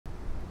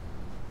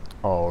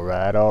All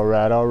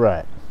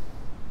right.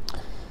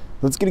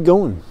 Let's get it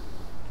going.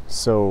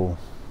 So,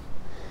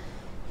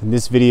 in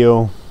this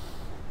video,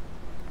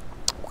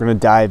 we're going to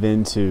dive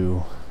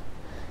into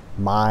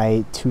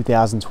my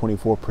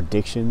 2024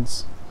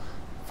 predictions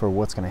for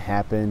what's going to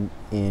happen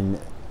in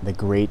the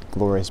great,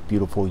 glorious,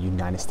 beautiful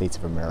United States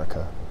of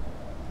America.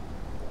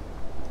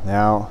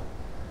 Now,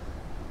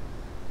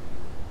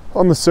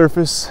 on the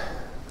surface,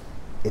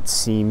 it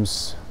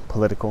seems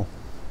political,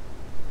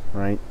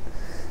 right?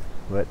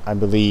 But I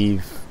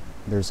believe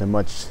there's a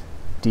much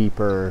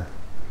deeper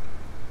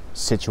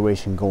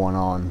situation going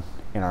on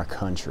in our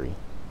country.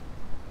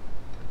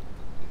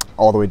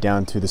 All the way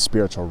down to the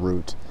spiritual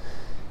root.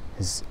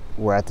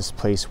 We're at this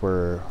place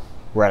where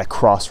we're at a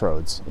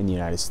crossroads in the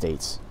United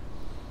States.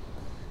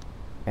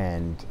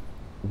 And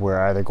we're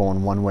either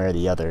going one way or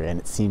the other. And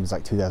it seems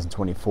like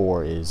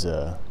 2024 is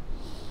the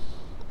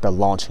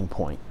launching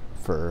point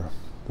for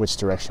which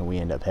direction we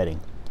end up heading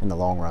in the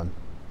long run.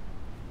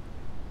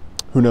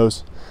 Who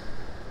knows?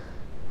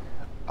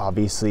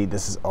 Obviously,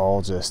 this is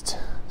all just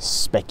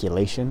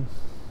speculation.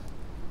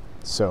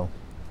 So,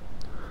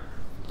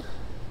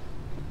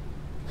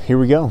 here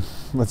we go.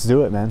 Let's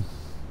do it, man.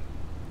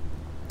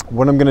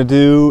 What I'm going to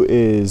do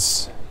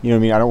is, I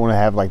don't want to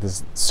have like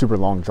this super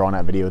long drawn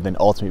out video, then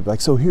ultimately be like,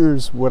 so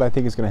here's what I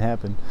think is going to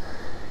happen.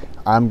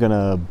 I'm going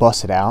to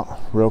bust it out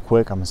real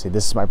quick. I'm going to say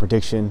this is my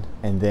prediction,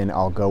 and then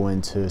I'll go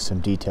into some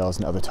details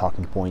and other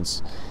talking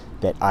points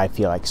that I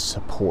feel like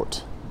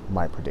support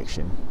my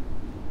prediction.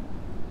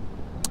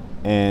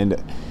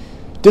 And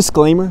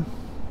disclaimer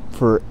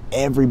for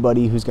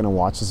everybody who's going to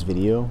watch this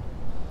video,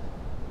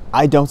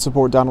 I don't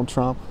support Donald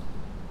Trump,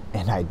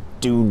 and I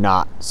do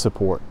not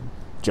support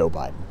Joe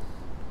Biden,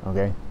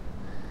 okay?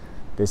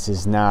 This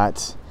is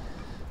not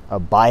a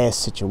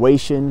biased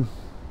situation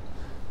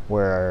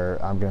where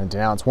I'm going to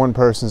denounce one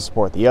person,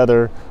 support the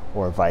other,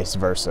 or vice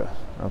versa,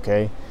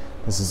 okay?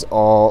 This is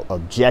all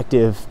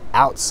objective,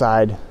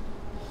 outside,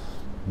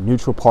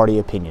 neutral party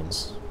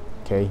opinions,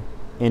 okay?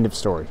 End of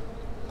story.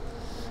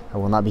 I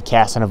will not be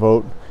casting a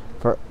vote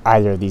for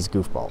either of these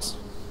goofballs.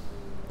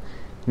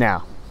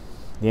 Now,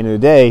 at the end of the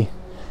day,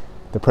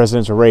 the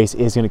presidential race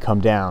is going to come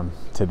down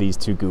to these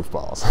two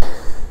goofballs.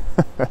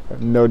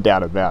 No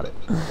doubt about it.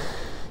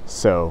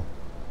 So,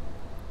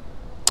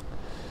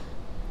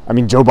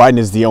 Joe Biden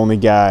is the only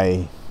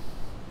guy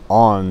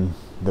on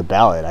the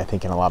ballot, I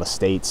think, in a lot of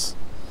states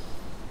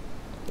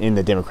in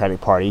the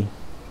Democratic Party,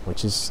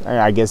 which is,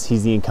 I guess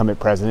he's the incumbent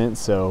president,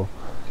 so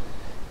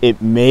it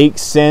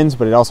makes sense,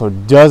 but it also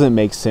doesn't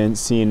make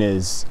sense, seeing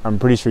as I'm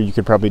pretty sure you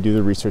could probably do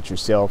the research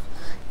yourself.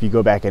 If you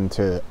go back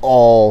into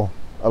all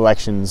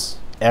elections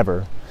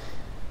ever,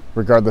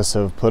 regardless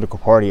of political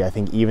party, I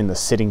think even the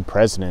sitting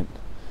president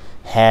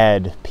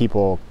had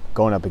people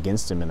going up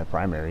against him in the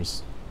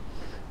primaries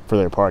for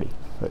their party.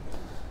 But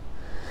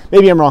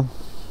maybe I'm wrong.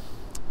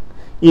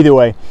 Either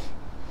way,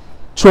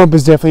 Trump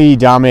is definitely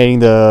dominating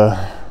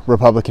the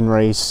Republican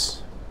race.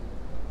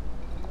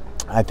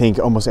 I think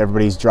almost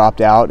everybody's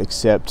dropped out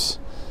except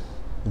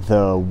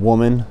the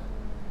woman,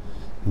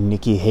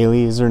 Nikki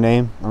Haley is her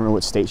name. I don't know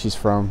what state she's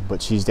from,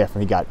 but she's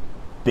definitely got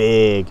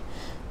big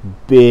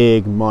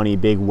money,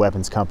 big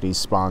weapons companies,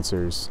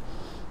 sponsors.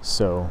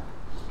 So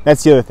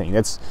that's the other thing.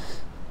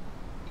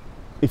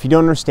 If you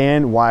don't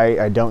understand why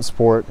I don't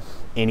support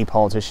any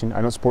politician,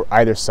 I don't support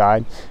either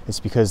side,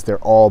 it's because they're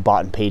all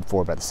bought and paid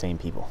for by the same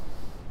people.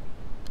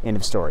 End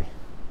of story.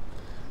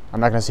 I'm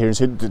not going to sit here and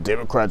say the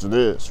Democrats are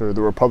this or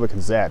the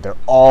Republicans that. They're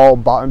all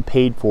bought and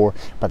paid for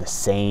by the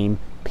same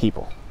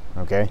people,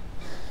 okay?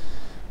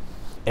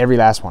 Every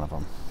last one of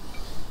them.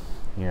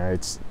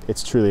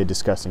 It's truly a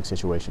disgusting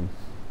situation.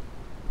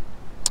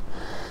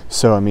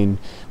 So, we've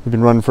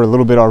been running for a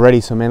little bit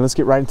already, so, let's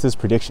get right into this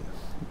prediction.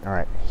 All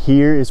right,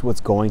 here is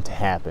what's going to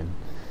happen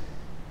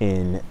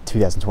in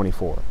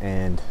 2024.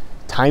 And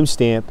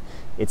timestamp,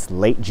 it's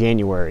late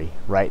January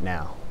right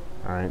now.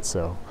 All right,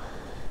 so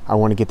I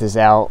want to get this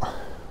out.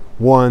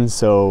 One,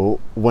 so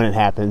when it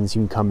happens,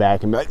 you can come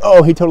back and be like,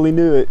 oh, he totally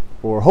knew it.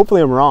 Or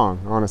hopefully I'm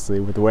wrong,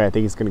 honestly, with the way I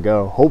think it's going to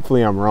go.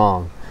 Hopefully I'm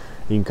wrong.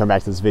 You can come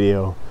back to this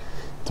video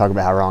and talk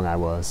about how wrong I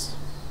was.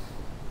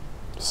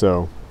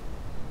 So,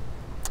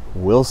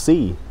 we'll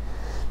see.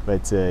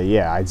 But,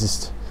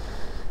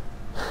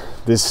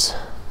 this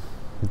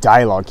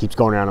dialogue keeps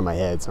going around in my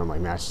head. So I'm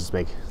like, man, I should just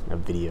make a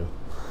video.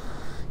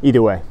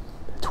 Either way,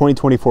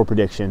 2024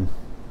 prediction.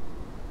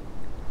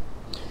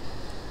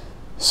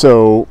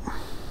 So,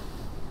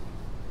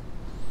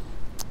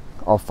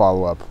 I'll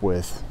follow up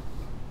with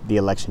the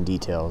election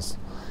details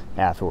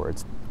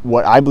afterwards.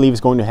 What I believe is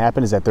going to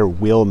happen is that there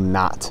will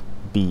not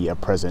be a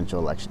presidential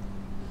election.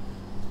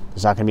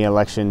 There's not going to be an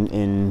election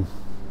in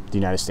the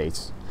United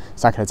States.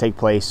 It's not going to take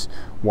place.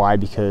 Why?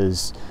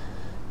 Because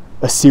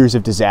a series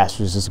of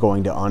disasters is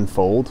going to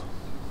unfold.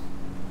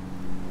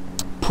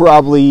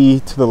 Probably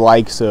to the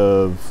likes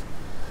of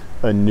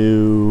a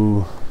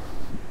new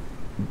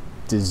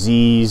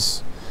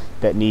disease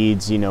that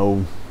needs,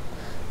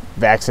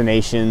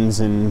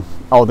 vaccinations and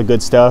all the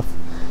good stuff,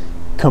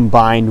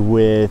 combined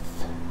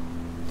with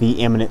the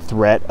imminent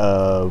threat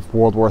of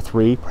World War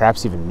III,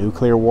 perhaps even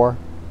nuclear war,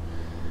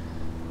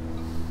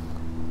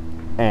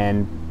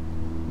 and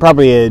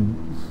probably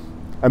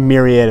a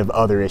myriad of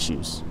other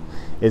issues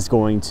is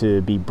going to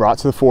be brought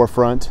to the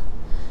forefront,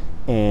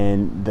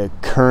 and the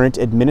current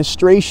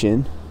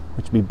administration,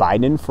 which would be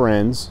Biden and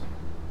friends,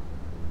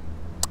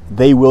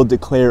 they will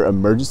declare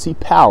emergency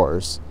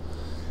powers,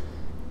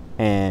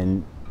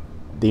 and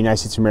the United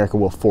States of America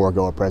will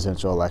forego a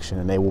presidential election,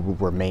 and they will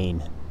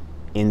remain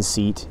in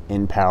seat,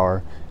 in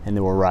power, and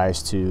they will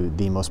rise to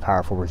the most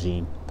powerful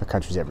regime the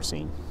country's ever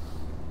seen.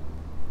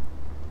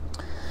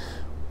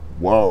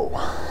 Whoa.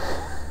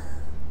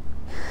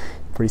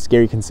 Pretty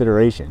scary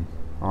consideration,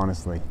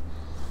 honestly.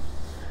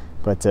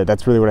 But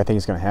that's really what I think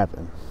is going to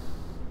happen.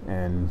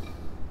 And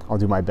I'll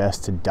do my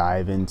best to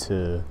dive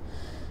into,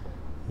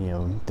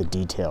 the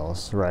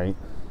details, right?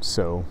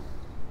 So,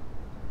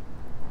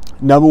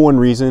 number one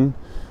reason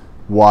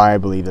why I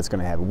believe that's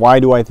going to happen. Why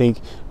do I think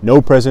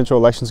no presidential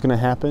election is going to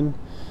happen?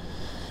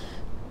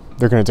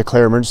 They're going to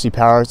declare emergency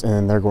powers, and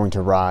then they're going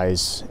to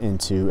rise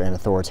into an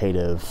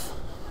authoritative,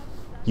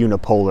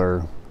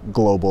 unipolar,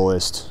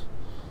 globalist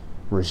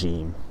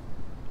regime.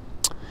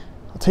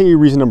 I'll tell you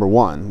reason number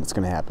one that's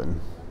going to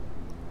happen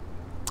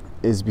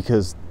is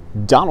because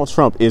Donald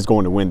Trump is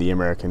going to win the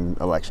American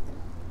election.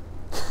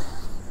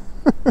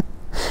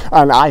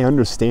 And I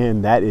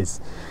understand that is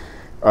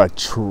a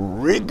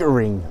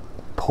triggering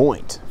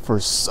point for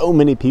so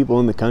many people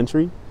in the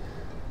country.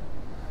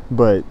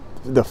 But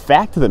the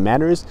fact of the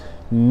matter is,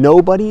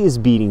 nobody is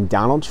beating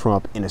Donald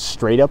Trump in a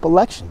straight up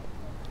election.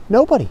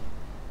 Nobody.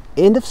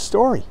 End of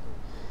story.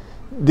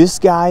 This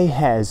guy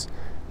has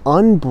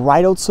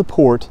unbridled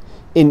support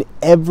in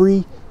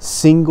every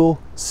single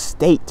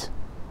state.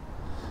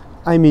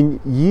 I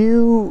mean,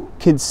 you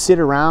could sit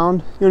around,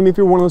 you know what I mean, if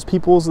you're one of those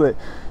people that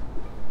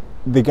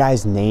the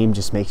guy's name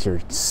just makes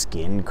your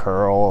skin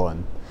curl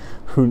and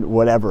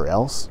whatever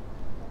else.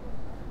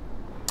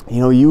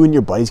 You and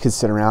your buddies could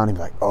sit around and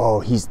be like, oh,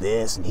 he's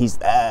this and he's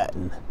that.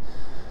 And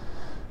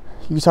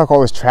you can talk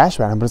all this trash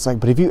about him, but it's like,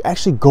 but if you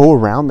actually go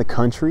around the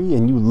country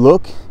and you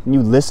look and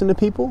you listen to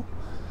people,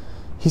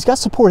 he's got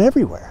support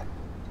everywhere.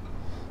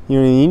 You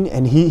know what I mean?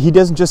 And he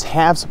doesn't just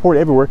have support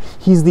everywhere.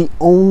 He's the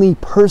only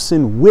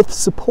person with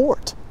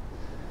support.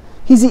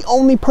 He's the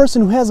only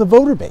person who has a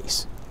voter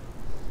base.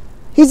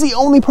 He's the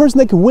only person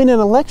that can win an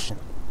election.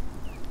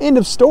 End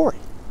of story.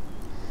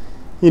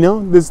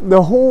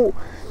 The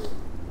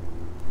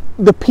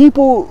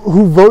people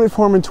who voted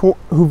for him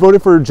who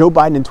voted for Joe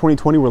Biden in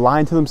 2020 were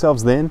lying to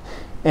themselves then.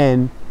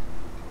 And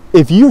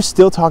if you're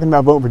still talking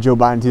about voting for Joe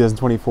Biden in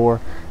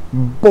 2024,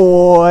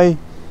 boy,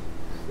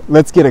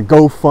 let's get a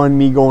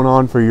GoFundMe going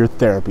on for your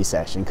therapy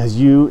session, because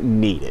you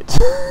need it.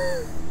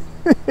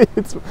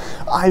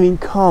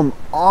 Come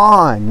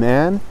on,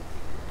 man.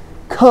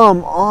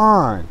 Come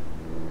on.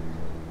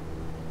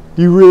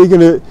 You really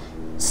gonna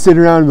sit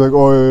around and be like,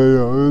 oh,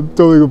 yeah, I'm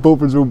totally gonna vote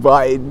for Joe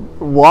Biden?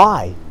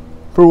 Why?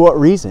 For what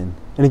reason?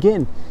 And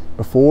again,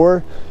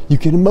 before you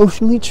get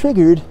emotionally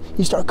triggered,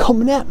 you start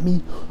coming at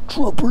me,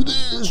 Trump or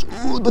this,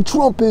 the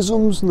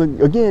Trumpisms.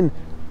 And again,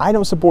 I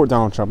don't support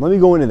Donald Trump. Let me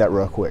go into that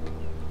real quick.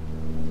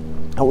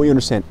 I want you to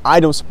understand, I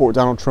don't support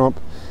Donald Trump,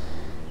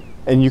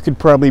 and you could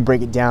probably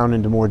break it down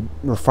into more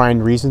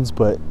refined reasons,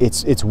 but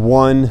it's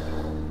one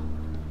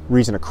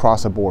reason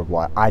across the board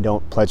why I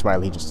don't pledge my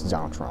allegiance to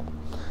Donald Trump.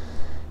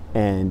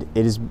 And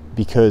it is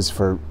because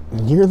for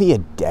nearly a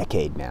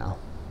decade now,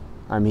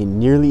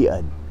 nearly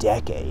a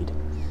decade,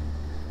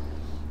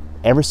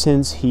 ever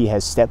since he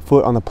has stepped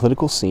foot on the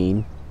political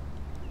scene,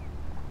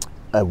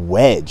 a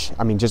wedge,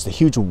 just a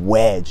huge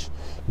wedge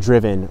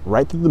driven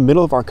right through the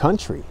middle of our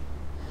country,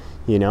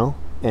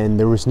 and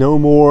there was no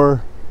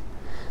more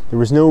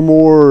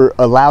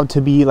allowed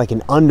to be like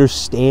an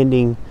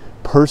understanding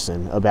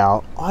person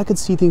about, oh, I could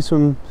see things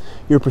from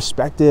your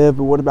perspective,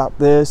 but what about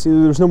this? There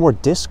was no more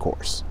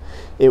discourse.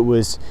 It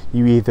was,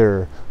 you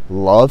either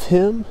love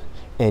him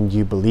and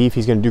you believe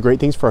he's going to do great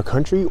things for our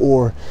country,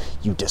 or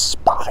you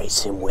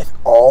despise him with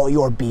all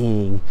your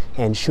being,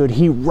 and should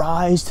he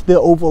rise to the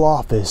Oval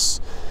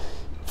Office,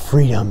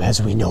 freedom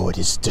as we know it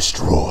is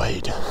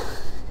destroyed.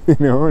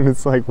 And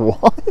it's like,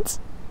 what?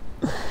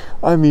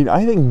 I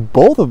think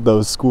both of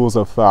those schools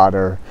of thought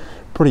are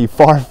pretty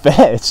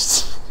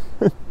far-fetched.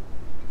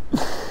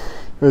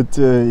 But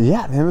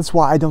yeah, man, that's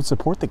why I don't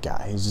support the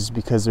guy. It's just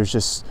because there's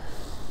just...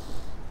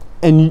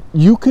 And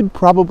you could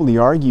probably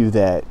argue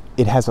that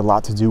it has a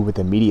lot to do with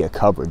the media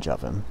coverage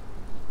of him.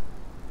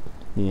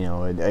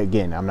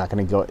 Again, I'm not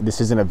going to go...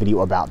 This isn't a video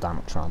about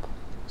Donald Trump,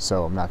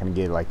 so I'm not going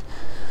to get,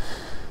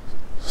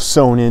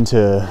 sewn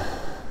into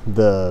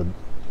the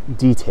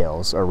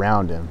details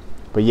around him.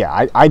 But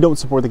yeah, I don't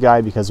support the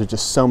guy because there's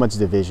just so much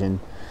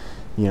division.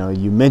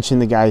 You mention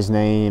the guy's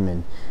name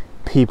and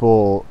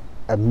people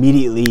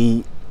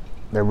immediately,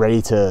 they're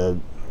ready to,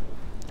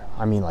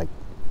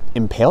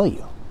 impale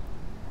you.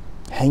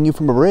 Hang you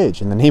from a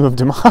bridge in the name of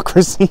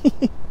democracy.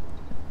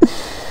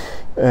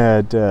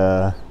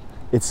 And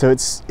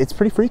it's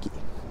pretty freaky.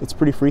 It's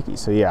pretty freaky.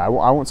 So yeah, I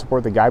won't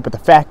support the guy. But the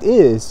fact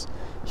is,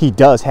 he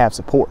does have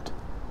support.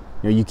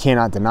 You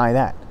cannot deny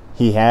that.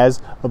 He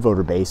has a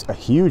voter base, a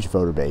huge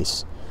voter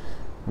base.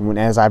 And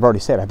as I've already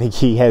said, I think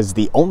he has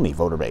the only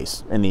voter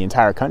base in the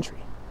entire country.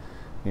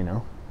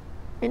 Ain't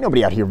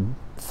nobody out here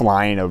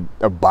flying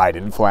a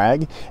Biden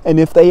flag. And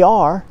if they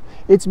are,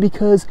 it's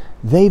because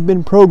they've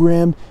been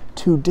programmed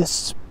to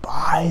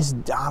despise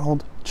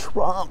Donald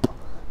Trump,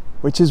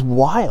 which is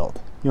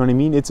wild. You know what I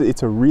mean? It's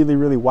a really,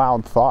 really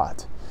wild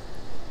thought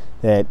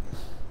that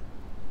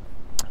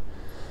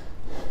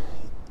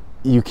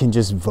you can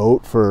just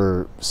vote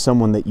for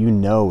someone that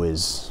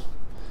is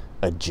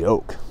a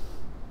joke,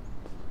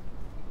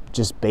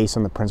 just based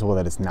on the principle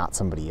that it's not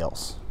somebody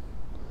else.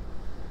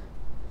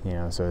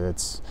 So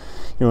that's,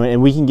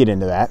 and we can get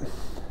into that,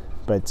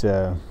 but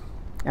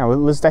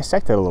let's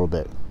dissect that a little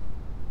bit.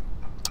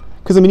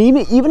 Because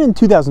even in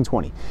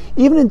 2020,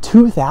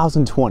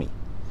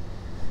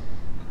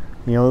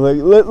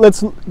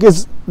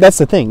 because that's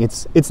the thing.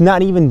 It's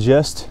not even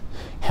just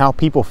how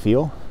people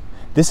feel.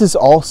 This is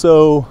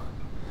also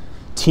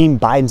Team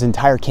Biden's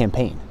entire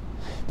campaign.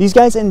 These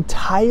guys'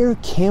 entire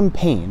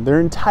campaign, their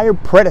entire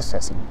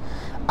predecessing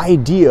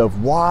idea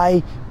of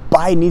why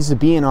Biden needs to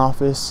be in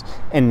office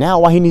and now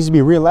why he needs to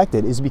be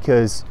reelected is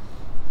because,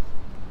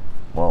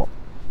 well,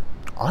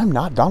 I'm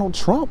not Donald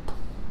Trump.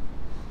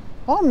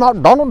 I'm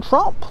not Donald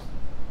Trump.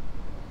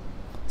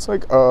 It's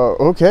like,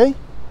 okay.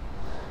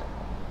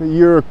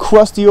 Your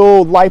crusty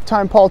old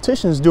lifetime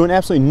politicians doing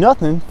absolutely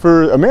nothing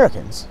for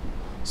Americans.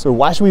 So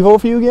why should we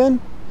vote for you again?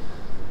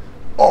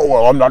 Oh,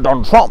 well, I'm not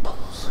Donald Trump.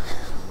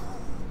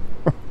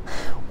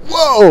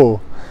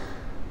 Whoa!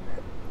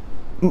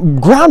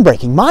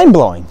 Groundbreaking,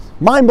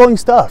 mind-blowing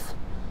stuff.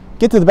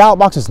 Get to the ballot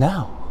boxes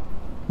now,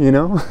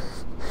 And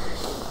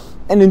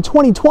in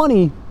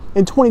 2020,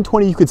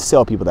 you could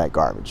sell people that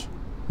garbage.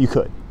 You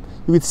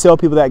could sell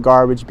people that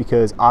garbage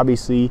because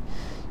obviously,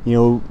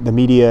 the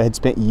media had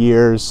spent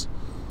years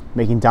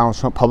making Donald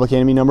Trump public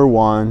enemy number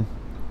one,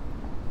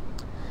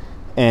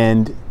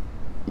 and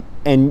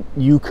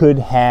you could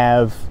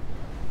have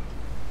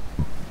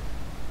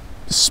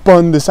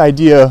spun this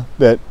idea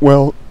that,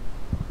 well,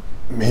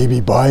 maybe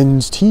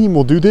Biden's team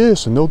will do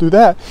this and they'll do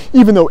that,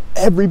 even though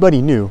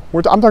everybody knew.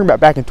 I'm talking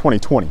about back in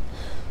 2020.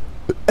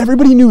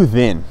 Everybody knew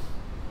then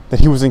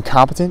that he was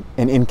incompetent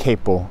and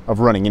incapable of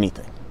running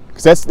anything.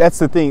 Because that's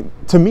the thing.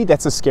 To me,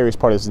 that's the scariest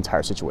part of this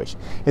entire situation,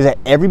 is that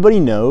everybody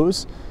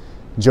knows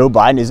Joe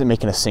Biden isn't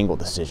making a single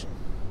decision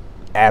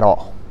at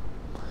all.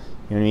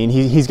 You know what I mean?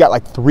 He's got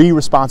like 3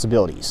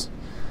 responsibilities.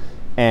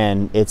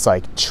 And it's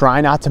like,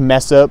 try not to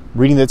mess up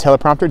reading the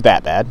teleprompter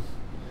that bad.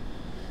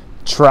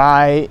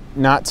 Try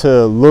not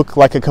to look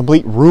like a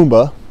complete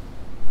Roomba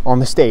on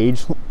the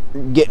stage,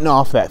 getting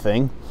off that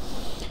thing.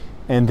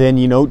 And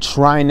then,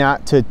 try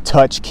not to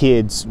touch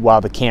kids while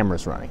the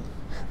camera's running.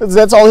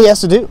 That's all he has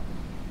to do.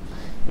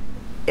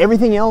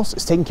 Everything else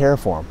is taken care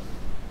of for him.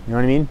 You know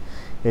what I mean?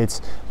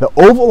 It's the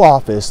Oval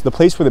Office, the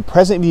place where the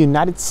President of the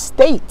United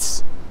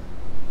States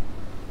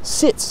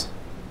sits,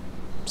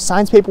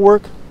 signs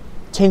paperwork,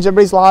 changes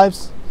everybody's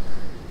lives,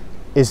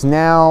 is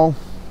now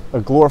a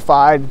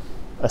glorified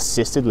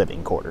assisted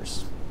living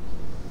quarters.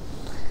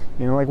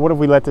 What have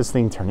we let this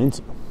thing turn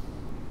into?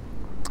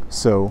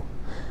 So,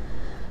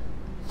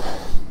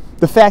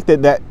 the fact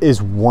that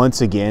is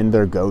once again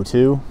their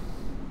go-to,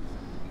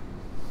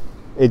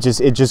 it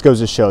just goes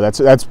to show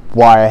that's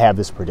why I have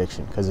this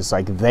prediction, because it's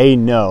like they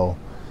know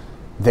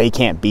they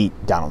can't beat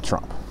Donald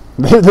Trump.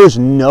 There's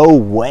no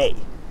way.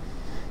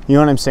 You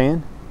know what I'm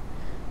saying?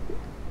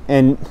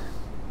 And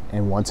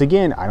once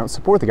again, I don't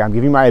support the guy. I'm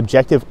giving you my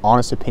objective,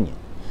 honest opinion.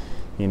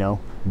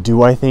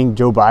 Do I think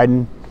Joe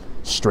Biden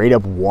straight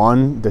up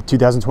won the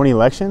 2020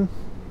 election?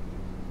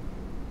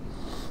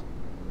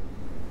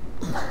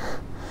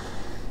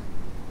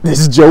 This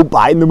is Joe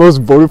Biden, the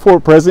most voted for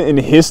president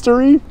in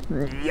history?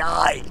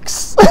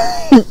 Yikes.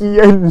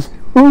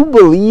 Who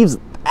believes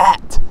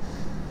that?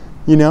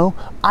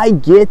 I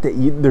get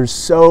that there's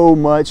so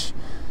much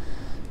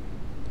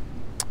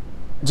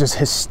just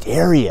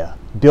hysteria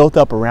built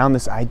up around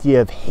this idea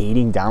of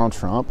hating Donald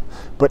Trump,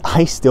 but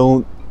I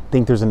still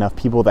think there's enough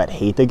people that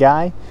hate the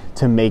guy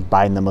to make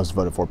Biden the most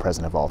voted for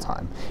president of all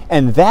time.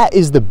 And that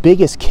is the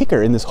biggest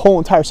kicker in this whole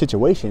entire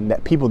situation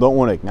that people don't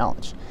want to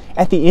acknowledge.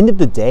 At the end of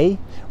the day,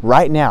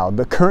 right now,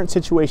 the current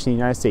situation in the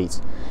United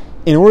States,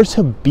 in order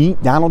to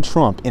beat Donald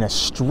Trump in a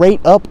straight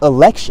up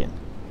election,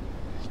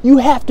 you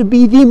have to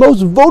be the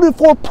most voted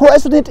for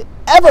president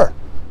ever.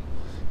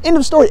 End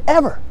of story,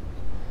 ever.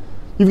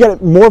 You've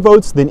got more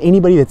votes than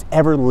anybody that's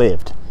ever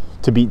lived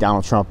to beat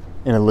Donald Trump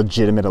in a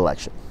legitimate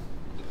election.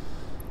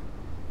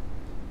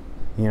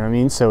 You know what I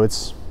mean? So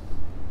it's,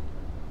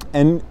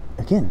 and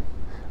again,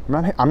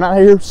 I'm not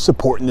here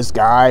supporting this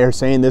guy or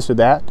saying this or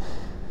that.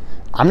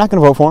 I'm not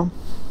going to vote for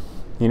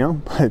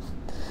him, but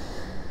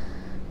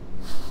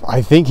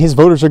I think his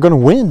voters are going to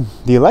win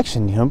the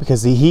election,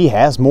 because he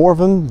has more of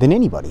them than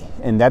anybody.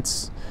 And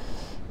that's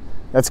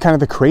kind of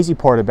the crazy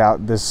part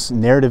about this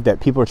narrative that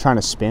people are trying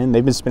to spin.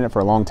 They've been spinning it for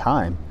a long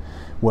time.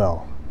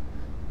 Well,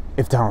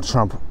 if Donald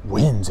Trump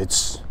wins,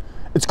 it's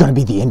going to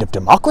be the end of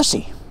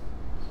democracy.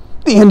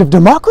 The end of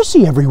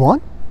democracy,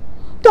 everyone.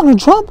 Donald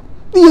Trump,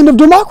 the end of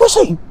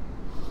democracy.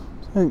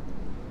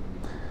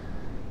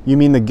 You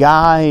mean the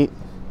guy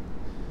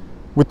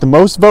with the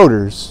most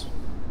voters,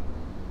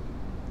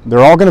 they're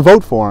all going to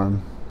vote for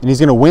him, and he's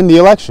going to win the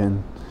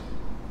election,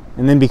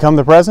 and then become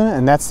the president,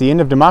 and that's the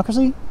end of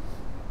democracy?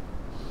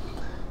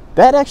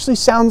 That actually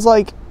sounds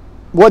like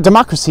what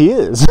democracy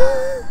is.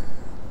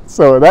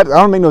 So that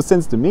don't make no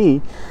sense to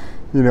me.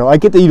 You know, I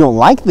get that you don't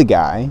like the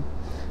guy,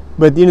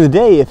 but at the end of the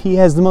day, if he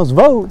has the most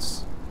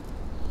votes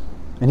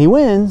and he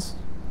wins,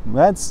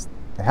 that's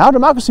how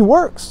democracy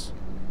works,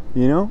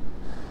 you know?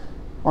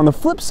 On the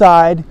flip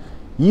side,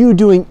 you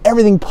doing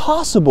everything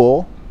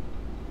possible,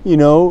 you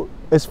know,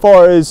 as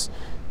far as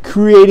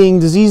creating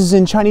diseases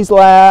in Chinese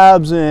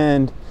labs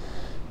and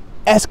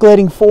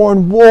escalating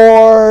foreign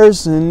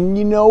wars and,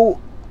 you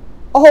know,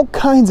 all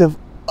kinds of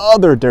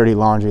other dirty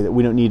laundry that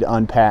we don't need to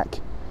unpack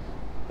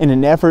in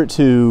an effort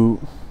to,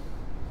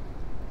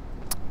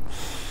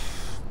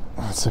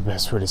 what's the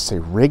best word to say,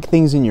 rig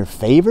things in your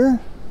favor?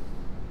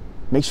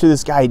 Make sure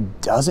this guy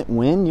doesn't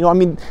win? You know, I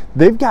mean,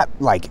 they've got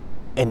like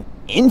an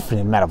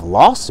infinite amount of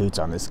lawsuits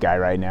on this guy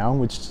right now,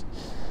 which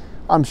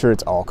I'm sure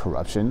it's all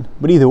corruption.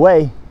 But either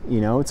way,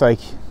 you know, it's like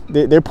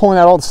they're pulling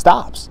out all the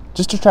stops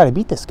just to try to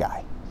beat this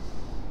guy.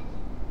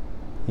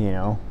 You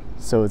know,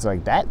 so it's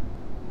like that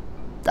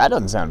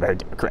doesn't sound very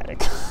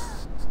democratic.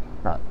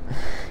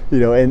 You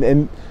know,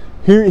 and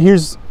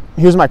here's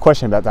my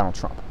question about Donald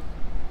Trump.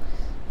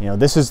 You know,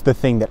 this is the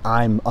thing that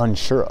I'm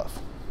unsure of.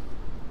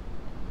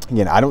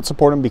 Again, I don't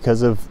support him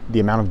because of the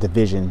amount of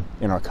division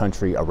in our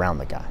country around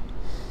the guy.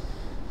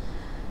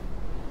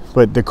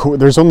 But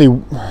there's only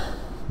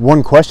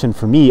one question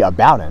for me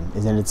about him,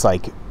 and it's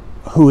like,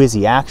 who is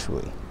he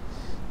actually?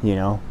 You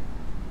know?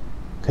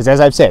 Because as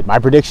I've said, my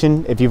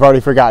prediction, if you've already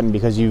forgotten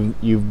because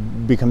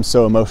you've become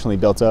so emotionally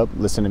built up,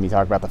 listen to me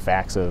talk about the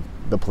facts of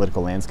the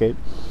political landscape,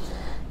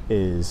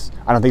 is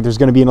I don't think there's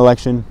going to be an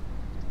election.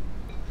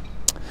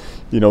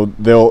 You know,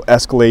 they'll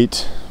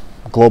escalate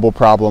global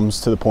problems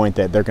to the point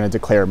that they're going to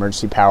declare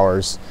emergency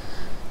powers.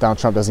 Donald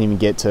Trump doesn't even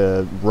get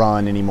to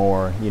run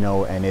anymore, you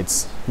know, and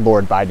it's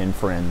Lord Biden and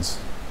friends,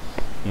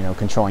 you know,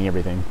 controlling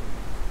everything.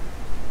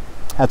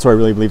 That's what I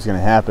really believe is going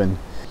to happen.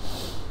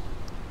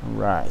 All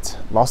right,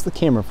 lost the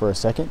camera for a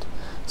second.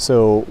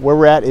 So where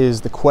we're at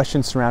is the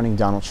question surrounding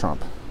Donald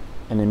Trump.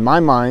 And in my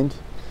mind,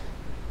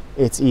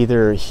 it's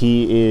either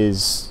he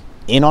is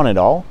in on it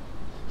all,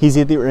 he's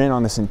either in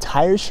on this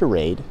entire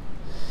charade,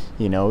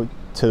 you know,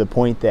 to the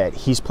point that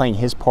he's playing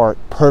his part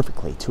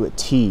perfectly to a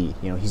T.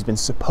 You know, he's been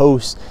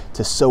supposed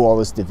to sow all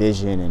this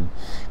division and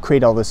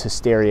create all this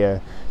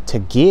hysteria to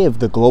give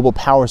the global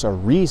powers a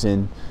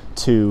reason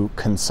to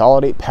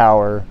consolidate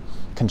power,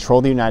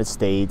 control the United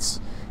States,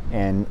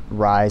 and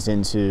rise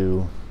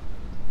into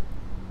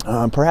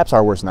perhaps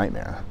our worst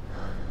nightmare.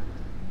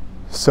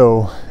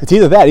 So it's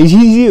either that, he's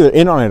either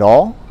in on it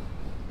all,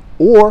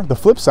 or the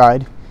flip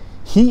side,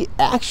 he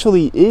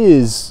actually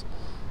is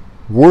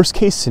worst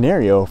case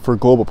scenario for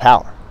global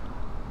power.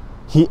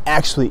 He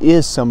actually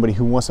is somebody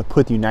who wants to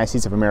put the United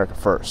States of America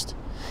first.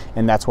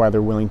 And that's why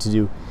they're willing to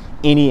do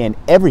any and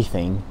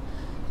everything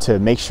to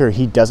make sure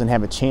he doesn't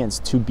have a chance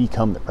to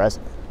become the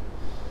president.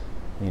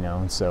 You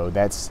know, so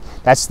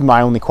that's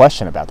my only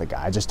question about the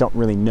guy. I just don't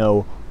really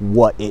know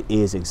what it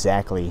is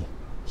exactly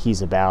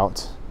he's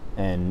about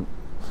and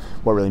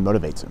what really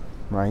motivates him,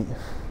 right?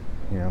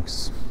 You know,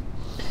 it's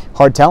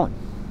hard telling.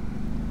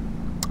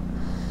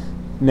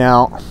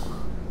 Now,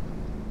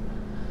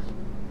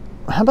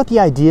 how about the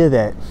idea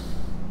that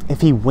if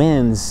he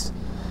wins,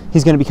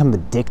 he's going to become the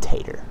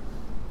dictator?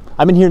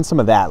 I've been hearing some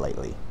of that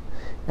lately,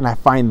 and I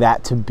find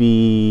that to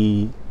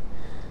be,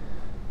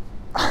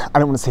 I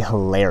don't want to say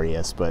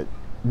hilarious, but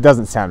it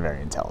doesn't sound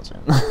very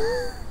intelligent.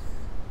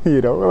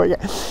 You know, like,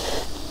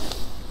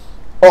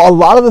 a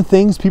lot of the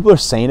things people are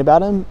saying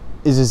about him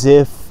is as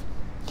if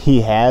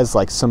he has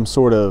like some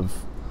sort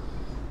of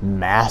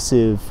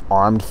massive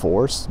armed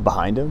force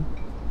behind him,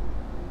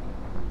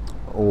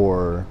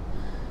 or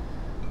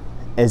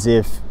as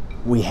if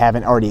we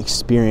haven't already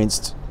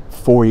experienced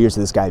 4 years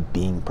of this guy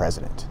being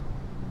president.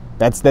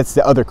 That's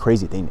the other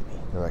crazy thing to me.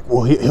 They're like,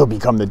 well, he'll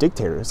become the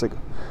dictator. It's like,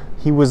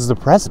 he was the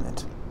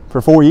president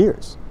for 4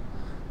 years.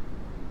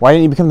 Why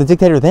didn't he become the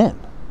dictator then?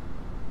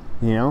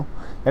 You know,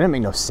 that didn't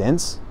make no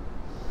sense.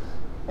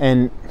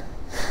 And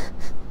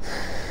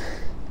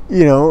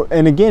you know,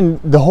 and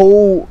again, the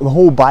whole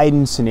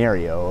Biden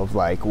scenario of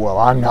like, well,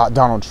 I'm not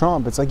Donald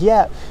Trump. It's like,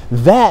 yeah,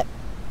 that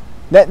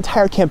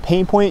entire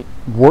campaign point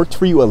worked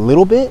for you a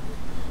little bit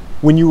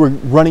when you were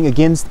running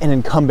against an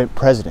incumbent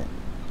president,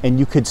 and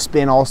you could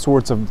spin all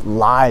sorts of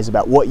lies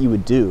about what you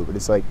would do. But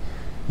it's like,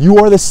 you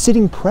are the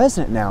sitting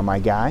president now, my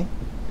guy.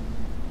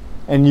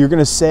 And you're going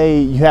to say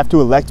you have to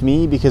elect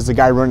me because the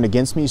guy running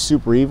against me is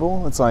super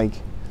evil? It's like,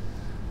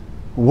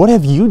 what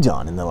have you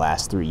done in the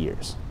last 3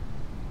 years?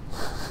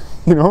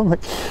 You know,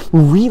 like,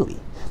 really?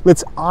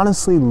 Let's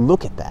honestly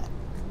look at that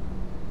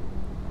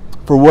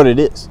for what it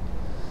is.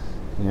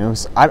 You know,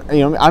 so I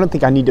don't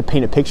think I need to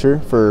paint a picture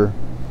for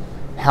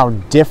how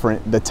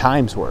different the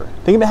times were.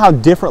 Think about how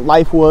different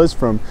life was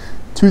from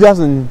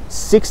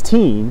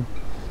 2016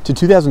 to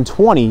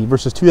 2020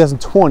 versus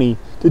 2020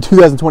 to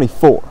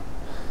 2024.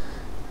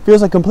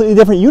 Feels like completely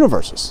different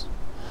universes.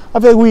 I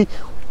feel like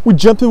we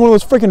jumped through one of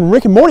those freaking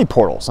Rick and Morty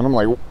portals, and I'm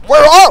like,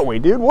 where are we,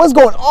 dude? What's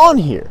going on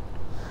here?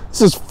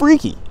 This is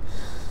freaky.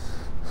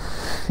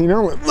 You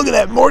know, look at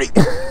that, Morty.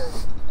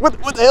 What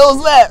the hell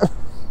is that?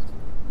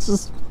 This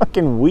is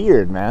fucking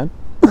weird, man.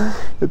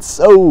 It's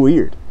so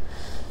weird.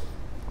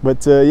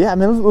 But yeah,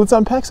 man, let's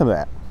unpack some of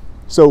that.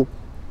 So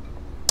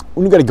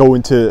we got to go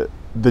into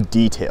the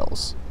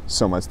details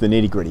so much, the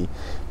nitty gritty.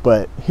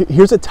 But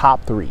here's a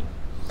top three.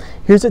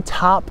 Here's a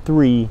top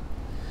three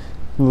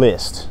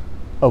list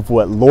of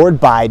what Lord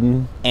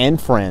Biden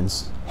and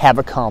friends have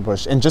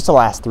accomplished in just the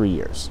last 3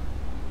 years.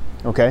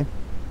 Okay?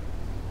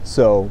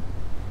 So,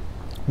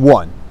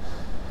 1,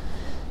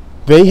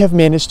 they have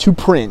managed to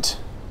print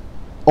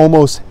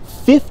almost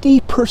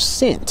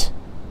 50%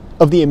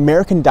 of the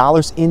American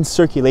dollars in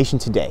circulation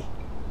today.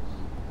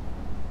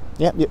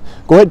 Yep.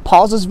 Go ahead,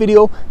 pause this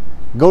video,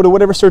 go to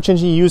whatever search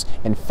engine you use,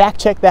 and fact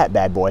check that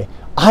bad boy.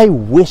 I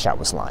wish I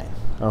was lying.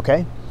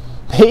 Okay?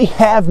 They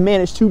have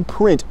managed to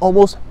print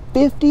almost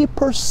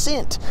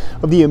 50%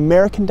 of the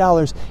American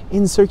dollars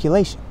in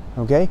circulation.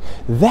 Okay?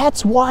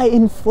 That's why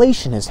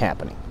inflation is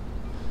happening.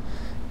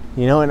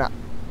 You know, and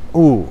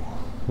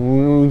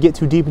when we get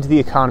too deep into the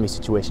economy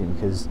situation,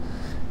 because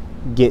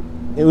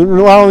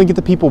not only get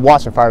the people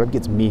watching fired up, it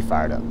gets me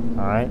fired up.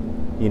 All right?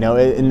 You know,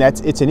 and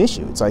it's an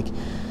issue. It's like,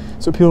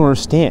 so people don't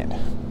understand.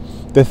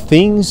 The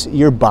things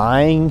you're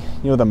buying,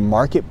 you know, the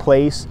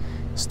marketplace,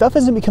 stuff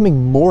isn't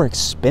becoming more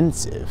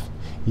expensive.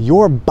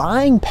 Your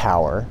buying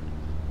power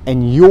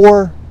and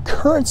your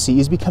currency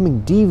is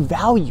becoming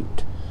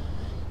devalued.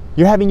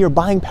 You're having your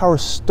buying power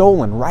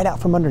stolen right out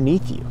from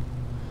underneath you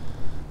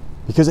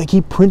because they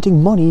keep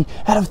printing money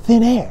out of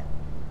thin air.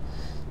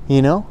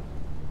 You know?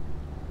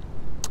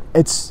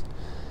 It's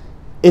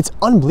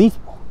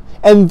unbelievable.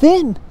 And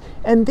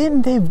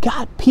then they've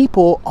got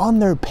people on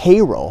their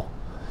payroll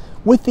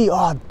with the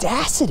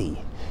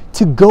audacity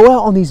to go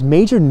out on these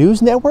major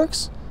news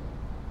networks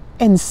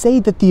and say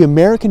that the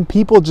American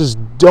people just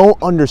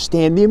don't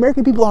understand. The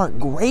American people aren't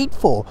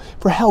grateful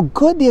for how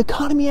good the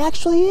economy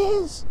actually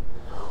is.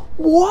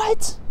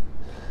 What?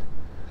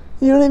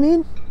 You know what I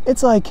mean?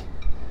 It's like,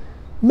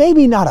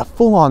 maybe not a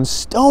full-on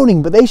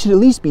stoning, but they should at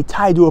least be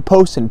tied to a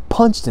post and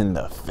punched in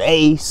the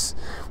face.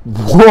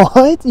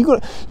 What? You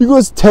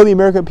go tell the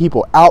American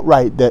people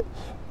outright that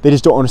they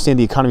just don't understand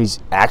the economy's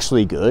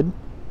actually good?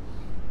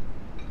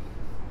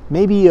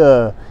 Maybe,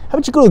 how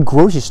about you go to the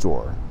grocery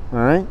store, all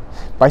right?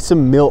 Buy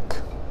some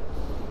milk,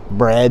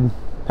 bread,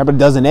 how about a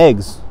dozen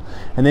eggs?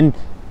 And then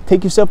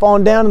take yourself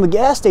on down to the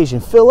gas station,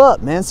 fill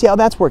up, man. See how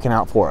that's working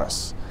out for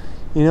us.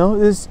 You know,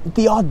 there's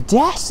the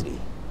audacity.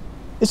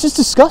 It's just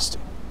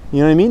disgusting. You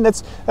know what I mean?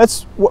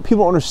 That's what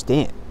people don't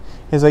understand.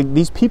 It's like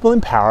these people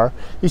in power,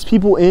 these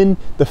people in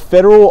the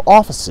federal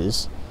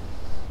offices,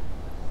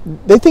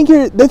 they think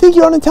you're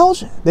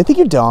unintelligent. They think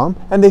you're dumb,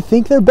 and they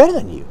think they're better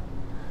than you. You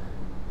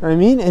know what I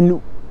mean?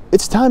 And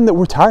it's time that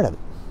we're tired of it.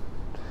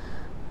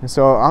 And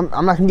so I'm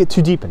not going to get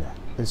too deep in that.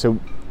 And so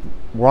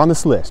we're on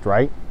this list,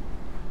 right?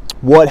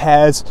 What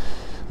has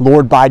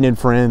Lord Biden and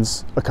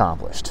friends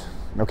accomplished?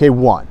 Okay,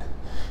 1,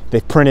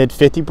 they've printed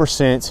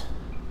 50%,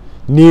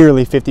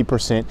 nearly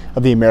 50%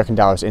 of the American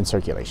dollars in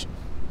circulation.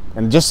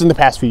 And just in the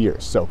past few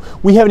years. So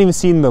we haven't even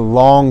seen the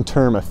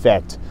long-term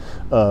effect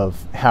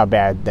of how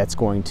bad that's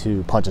going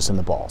to punch us in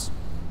the balls.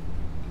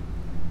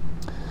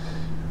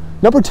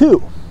 Number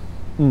 2,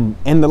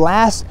 in the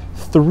last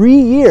 3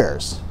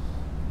 years,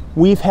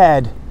 we've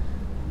had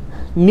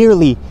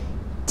nearly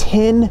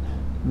 10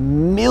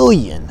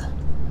 million,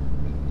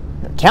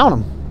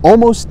 count them,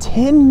 almost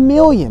 10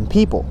 million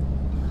people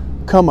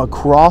come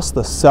across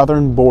the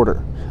southern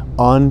border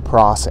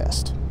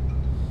unprocessed.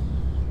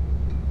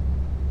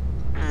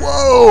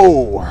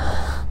 Whoa!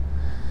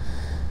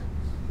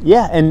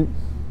 Yeah, and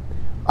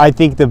I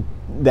think the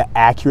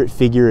accurate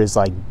figure is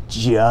like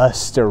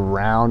just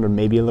around or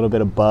maybe a little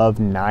bit above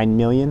 9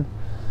 million.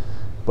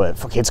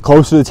 But it's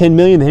closer to 10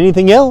 million than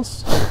anything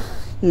else.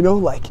 You know,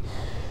 like,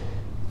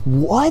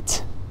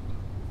 what?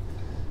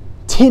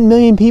 10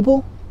 million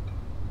people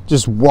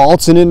just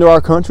waltzing into our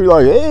country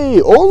like, hey,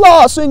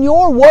 hola,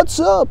 senor, what's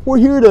up? We're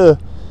here to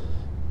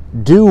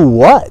do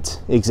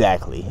what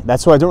exactly?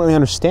 That's what I don't really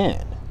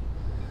understand.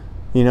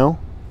 You know?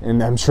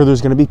 And I'm sure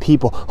there's going to be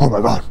people, oh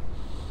my God,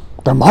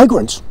 they're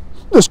migrants.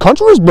 This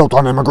country is built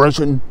on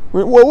immigration.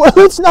 Well,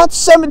 it's not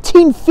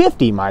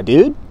 1750, my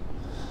dude.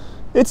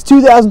 It's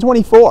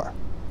 2024.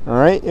 All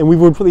right, and we've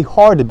worked really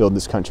hard to build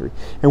this country,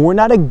 and we're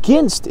not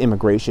against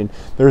immigration.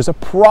 There's a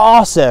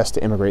process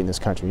to immigrate in this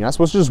country. You're not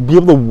supposed to just be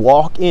able to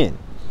walk in.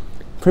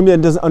 For anybody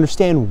that doesn't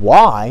understand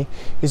why,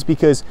 is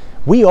because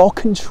we all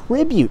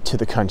contribute to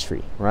the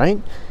country, right?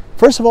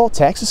 First of all,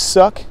 taxes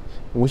suck,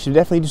 and we should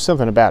definitely do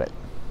something about it.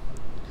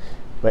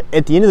 But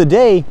at the end of the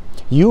day,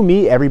 you,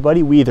 me,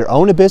 everybody, we either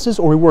own a business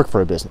or we work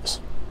for a business,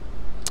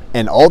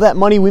 and all that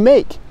money we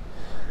make,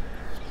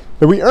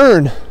 that we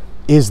earn,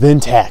 is then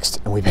taxed,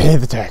 and we pay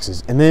the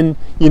taxes. And then,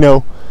 you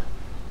know,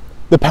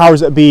 the powers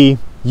that be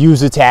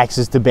use the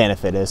taxes to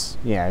benefit us,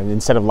 yeah,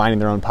 instead of lining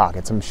their own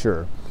pockets, I'm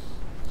sure.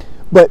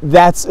 But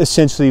that's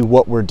essentially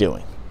what we're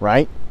doing,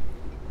 right?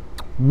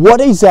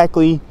 What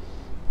exactly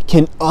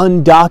can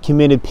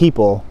undocumented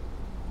people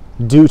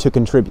do to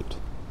contribute?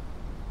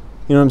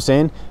 You know what I'm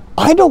saying?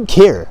 I don't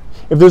care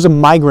if there's a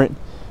migrant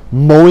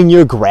mowing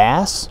your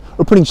grass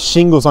or putting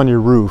shingles on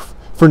your roof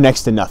for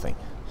next to nothing.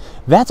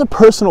 That's a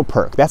personal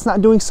perk. That's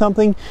not doing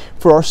something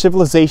for our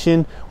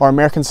civilization or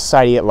American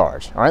society at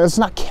large. All right, that does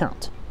not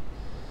count.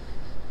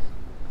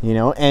 You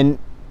know, and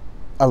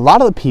a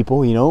lot of the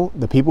people, you know,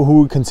 the people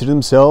who would consider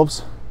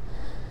themselves,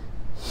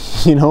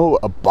 you know,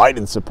 a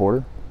Biden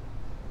supporter,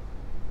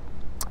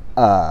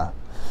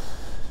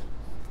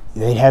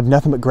 they have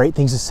nothing but great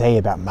things to say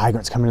about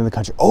migrants coming into the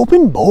country.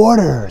 Open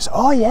borders.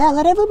 Oh yeah,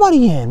 let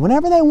everybody in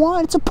whenever they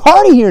want. It's a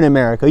party here in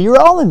America. You're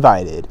all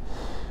invited.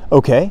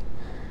 Okay.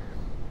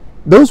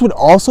 Those would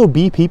also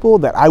be people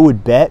that I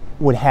would bet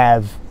would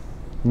have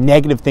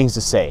negative things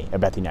to say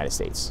about the United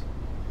States.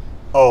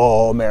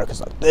 Oh, America's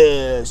like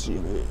this,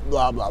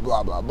 blah, blah,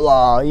 blah, blah,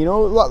 blah. You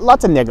know,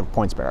 lots of negative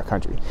points about our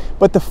country.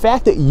 But the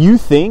fact that you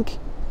think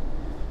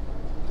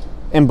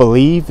and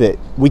believe that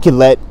we could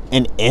let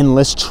an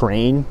endless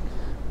train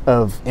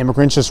of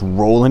immigrants just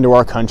roll into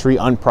our country,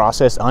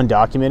 unprocessed,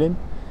 undocumented,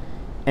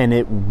 and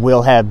it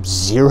will have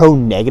zero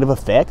negative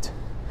effect,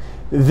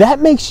 that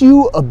makes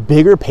you a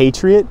bigger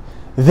patriot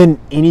than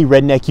any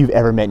redneck you've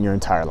ever met in your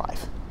entire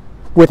life.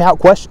 Without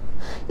question.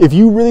 If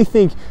you really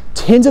think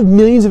tens of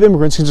millions of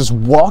immigrants can just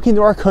walk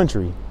into our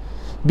country,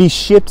 be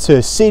shipped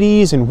to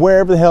cities and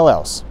wherever the hell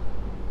else,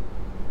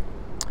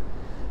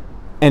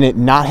 and it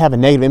not have a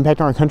negative impact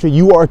on our country,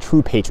 you are a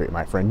true patriot,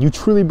 my friend. You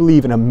truly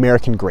believe in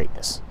American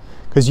greatness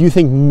because you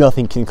think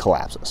nothing can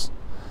collapse us.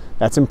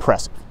 That's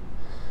impressive.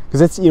 Because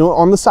that's, you know,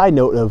 on the side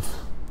note of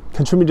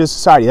contributing to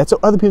society, that's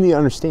what other people need to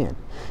understand.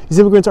 These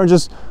immigrants aren't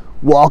just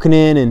walking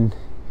in and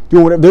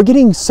doing whatever. They're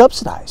getting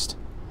subsidized.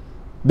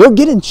 They're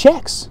getting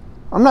checks.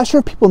 I'm not sure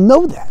if people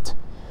know that.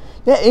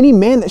 Yeah, any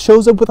man that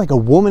shows up with like a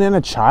woman and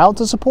a child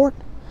to support,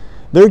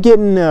 they're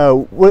getting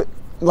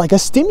like a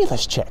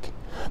stimulus check.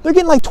 They're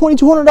getting like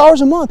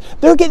 $2,200 a month.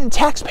 They're getting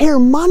taxpayer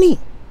money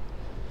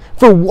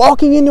for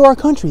walking into our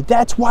country.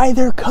 That's why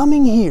they're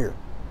coming here.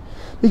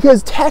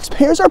 Because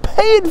taxpayers are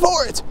paying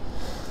for it.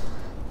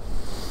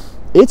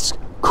 It's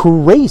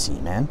crazy,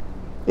 man.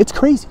 It's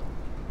crazy.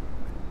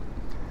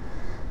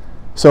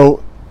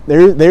 So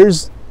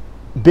there's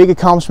big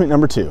accomplishment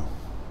number 2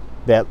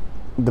 that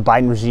the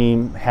Biden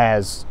regime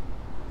has,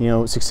 you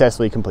know,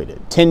 successfully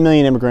completed. 10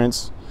 million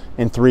immigrants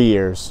in 3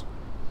 years.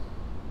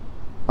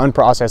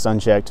 Unprocessed,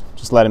 unchecked.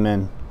 Just let them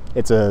in.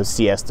 It's a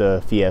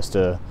siesta,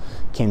 fiesta,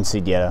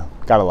 quinceañera.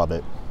 Gotta love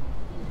it.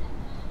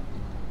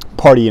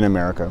 Party in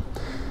America,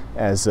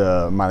 as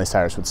Miley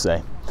Cyrus would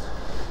say.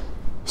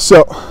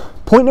 So,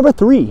 point number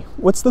 3.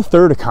 What's the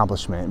third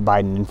accomplishment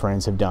Biden and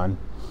friends have done?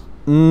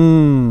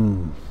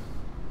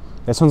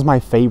 This one's my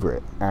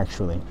favorite,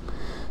 actually.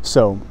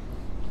 So,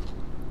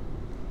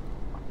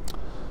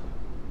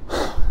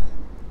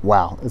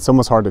 wow, it's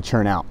almost hard to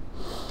churn out.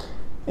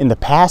 In the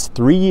past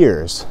 3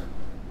 years,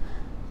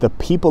 the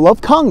people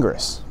of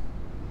Congress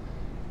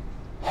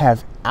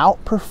have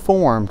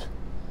outperformed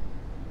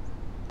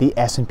the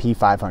S&P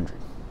 500 in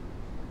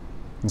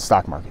the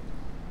stock market.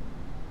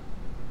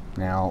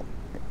 Now,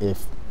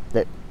 if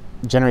that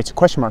generates a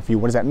question mark for you,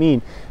 what does that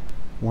mean?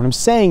 What I'm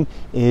saying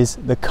is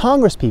the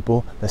Congress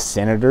people, the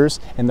senators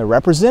and the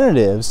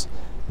representatives,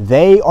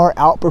 they are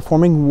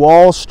outperforming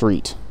Wall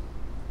Street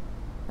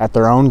at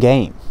their own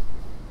game.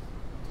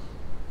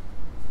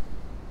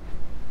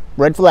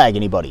 Red flag,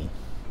 anybody?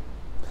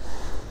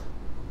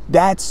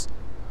 That's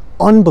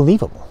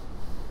unbelievable.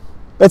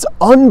 That's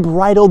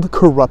unbridled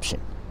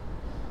corruption.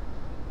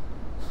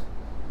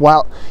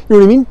 Well, you know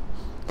what I mean?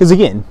 Because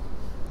again,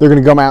 they're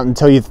going to come out and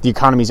tell you that the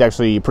economy is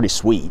actually pretty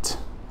sweet.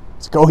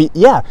 It's like, oh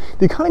yeah,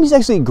 the economy is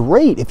actually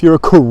great if you're a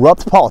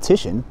corrupt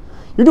politician.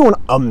 You're doing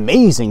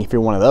amazing if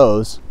you're one of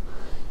those.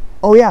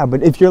 Oh yeah,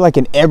 but if you're like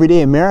an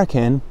everyday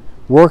American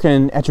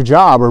working at your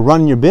job or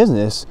running your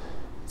business,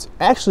 it's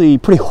actually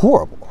pretty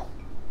horrible.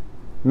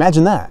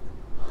 Imagine that.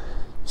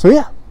 So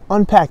yeah,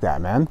 unpack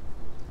that, man.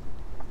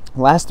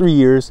 The last 3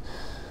 years,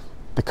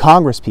 the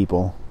Congress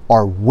people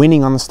are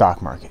winning on the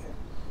stock market.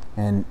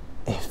 And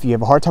if you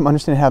have a hard time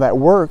understanding how that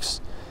works,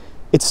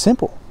 it's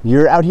simple.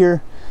 You're out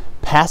here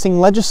passing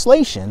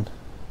legislation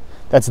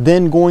that's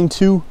then going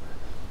to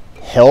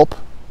help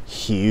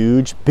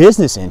huge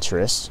business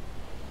interests.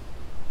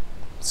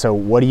 So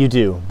what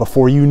do?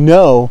 Before you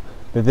know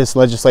that this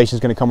legislation is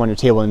going to come on your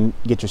table and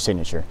get your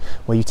signature?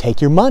 Well, you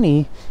take your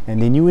money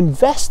and then you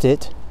invest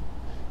it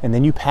and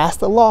then you pass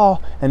the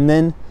law and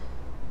then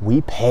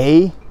we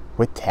pay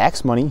with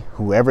tax money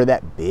whoever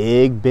that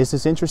big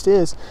business interest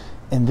is,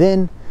 and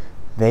then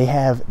they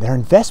have their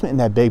investment in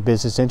that big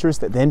business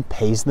interest that then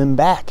pays them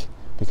back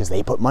because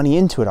they put money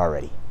into it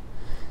already.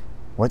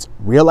 What's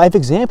real life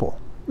example?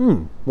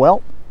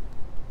 Well,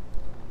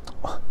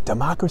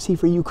 democracy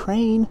for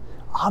Ukraine.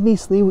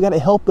 obviously we got to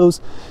help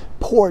those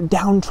poor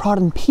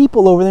downtrodden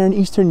people over there in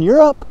Eastern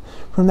Europe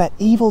from that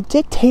evil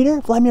dictator,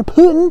 Vladimir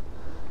Putin.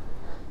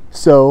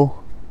 So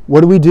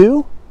what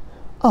do?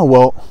 Oh,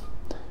 well,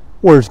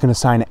 we're just going to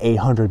sign an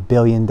 $800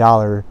 billion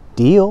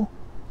deal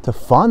to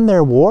fund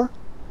their war.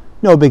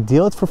 No big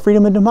deal. It's for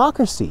freedom and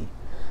democracy.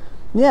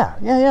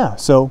 Yeah.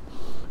 So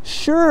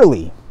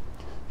surely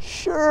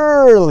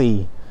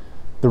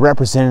the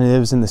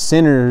representatives and the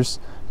senators,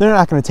 they're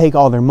not going to take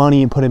all their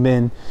money and put them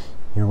in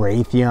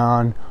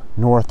Raytheon,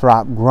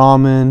 Northrop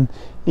Grumman,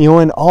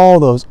 and all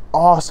those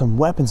awesome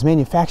weapons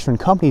manufacturing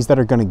companies that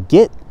are going to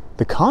get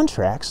the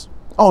contracts.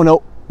 Oh,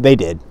 no, they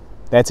did.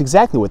 That's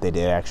exactly what they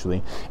did,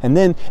 actually. And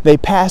then they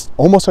passed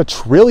almost $1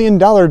 trillion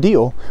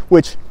deal,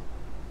 which,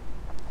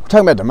 we're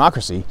talking about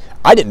democracy.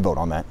 I didn't vote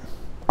on that.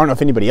 I don't know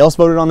if anybody else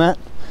voted on that.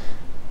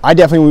 I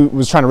definitely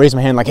was trying to raise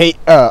my hand like, hey,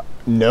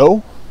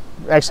 no.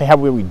 Actually, how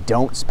about we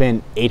don't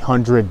spend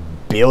 $800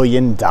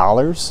 billion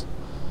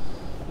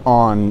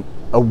on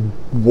a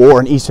war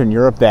in Eastern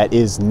Europe that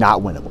is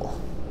not winnable,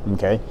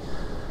 okay?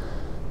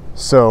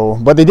 So,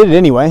 but they did it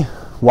anyway.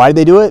 Why did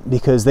they do it?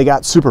 Because they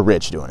got super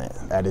rich doing it.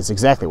 That is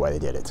exactly why they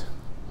did it.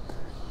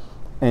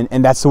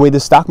 And that's the way the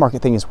stock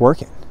market thing is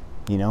working.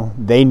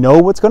 They know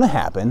what's going to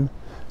happen,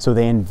 so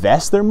they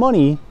invest their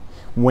money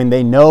when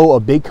they know a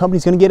big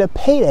company's going to get a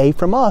payday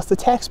from us, the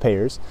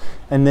taxpayers,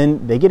 and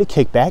then they get a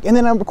kickback. And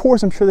then, of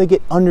course, I'm sure they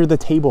get under the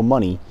table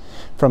money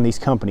from these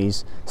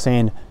companies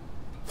saying,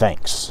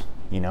 thanks.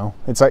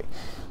 It's like,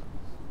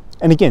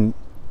 and again,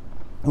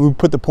 we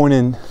put the point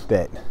in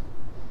that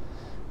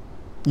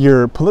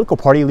your political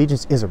party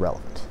allegiance is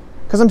irrelevant.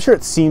 Because I'm sure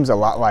it seems a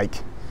lot like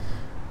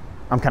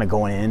I'm kind of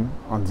going in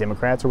on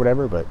Democrats or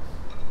whatever, but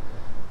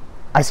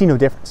I see no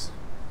difference.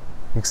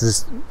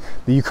 Because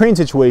the Ukraine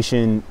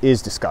situation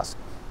is disgusting.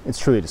 It's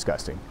truly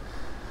disgusting.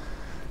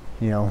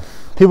 People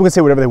can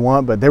say whatever they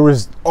want, but there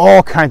was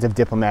all kinds of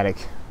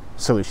diplomatic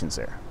solutions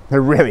there.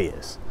 There really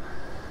is.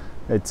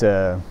 It's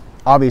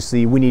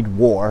obviously we need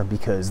war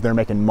because they're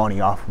making money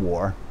off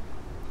war.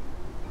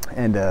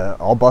 And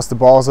I'll bust the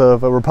balls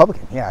of a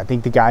Republican. Yeah, I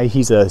think the guy,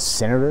 he's a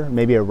senator,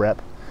 maybe a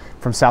rep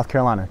from South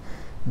Carolina.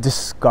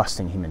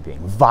 Disgusting human being,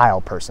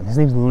 vile person. His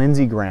name's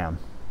Lindsey Graham.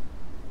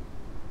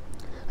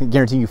 I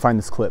guarantee you find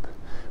this clip.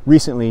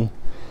 Recently,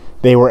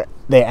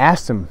 they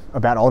asked him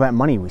about all that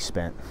money we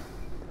spent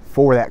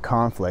for that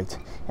conflict,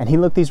 and he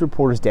looked these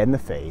reporters dead in the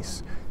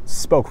face,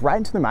 spoke right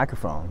into the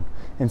microphone,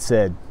 and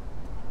said,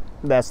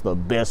 "That's the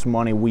best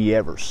money we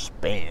ever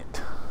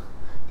spent."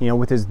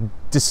 With his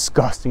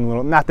disgusting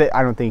little. Not that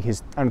I don't think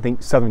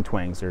Southern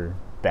twangs are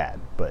bad,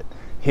 but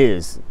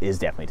his is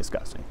definitely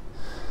disgusting.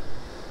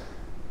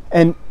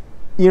 And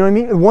you know what I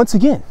mean? Once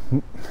again,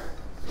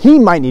 he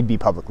might need to be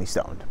publicly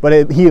stoned,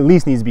 but he at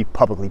least needs to be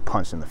publicly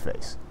punched in the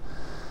face.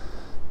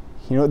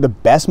 The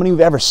best money we've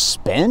ever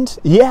spent?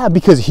 Yeah,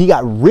 because he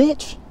got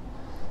rich.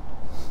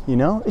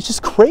 It's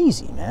just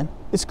crazy, man.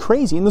 It's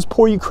crazy. And those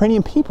poor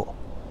Ukrainian people,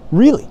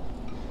 really.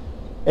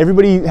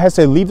 Everybody has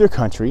to leave their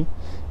country.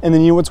 And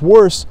then what's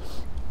worse,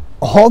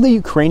 all the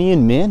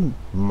Ukrainian men,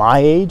 my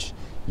age,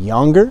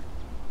 younger,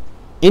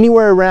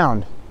 anywhere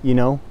around,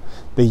 the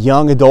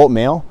young adult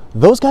male,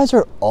 those guys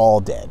are all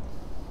dead.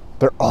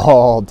 They're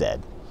all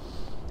dead.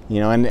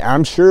 And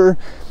I'm sure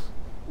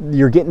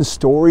you're getting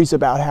stories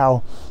about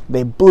how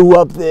they blew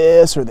up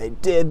this or they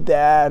did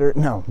that, or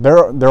no,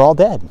 they're all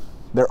dead.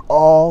 They're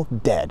all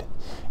dead.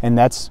 And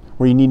that's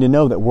where you need to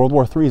know that World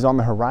War III is on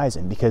the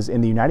horizon, because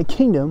in the United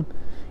Kingdom,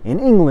 in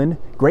England,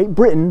 Great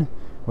Britain,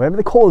 whatever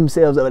they call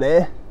themselves over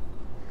there,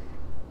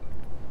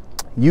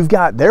 you've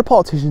got their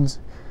politicians,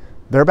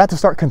 they're about to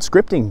start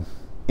conscripting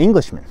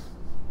Englishmen.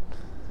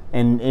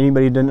 And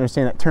anybody who doesn't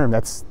understand that term,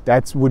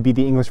 that's would be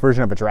the English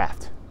version of a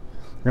draft.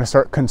 They're going to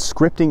start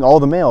conscripting all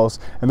the males,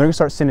 and they're going to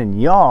start sending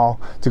y'all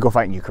to go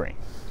fight in Ukraine.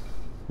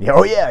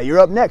 Oh yeah, you're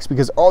up next,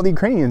 because all the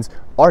Ukrainians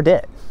are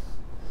dead.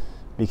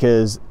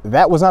 Because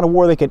that was not a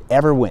war they could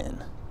ever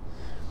win.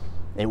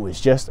 It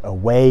was just a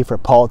way for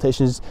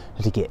politicians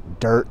to get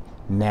dirt,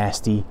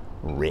 nasty,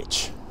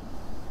 rich.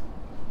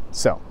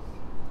 So,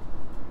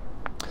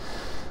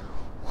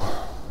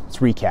 let's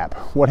recap.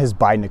 What has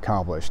Biden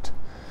accomplished?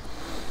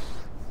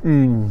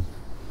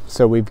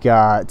 So we've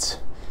got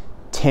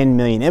 10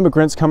 million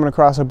immigrants coming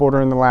across the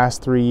border in the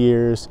last 3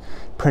 years,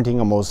 printing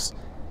almost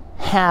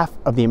half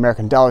of the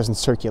American dollars in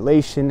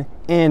circulation,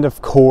 and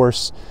of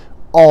course,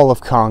 all of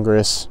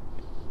Congress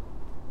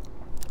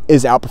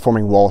is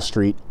outperforming Wall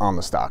Street on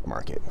the stock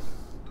market.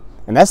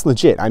 And that's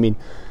legit. I mean,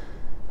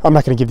 I'm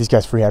not going to give these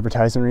guys free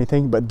advertising or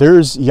anything, but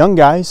there's young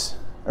guys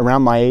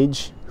around my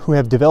age who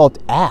have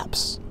developed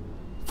apps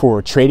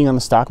for trading on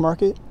the stock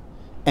market,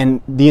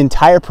 and the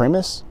entire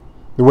premise,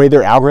 the way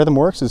their algorithm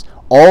works, is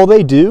all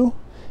they do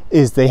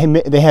is they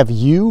have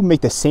you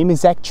make the same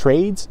exact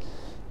trades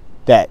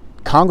that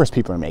Congress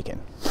people are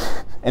making.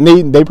 And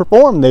they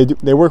perform.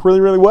 They work really,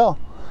 really well.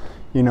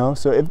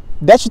 So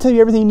that should tell you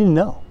everything you need to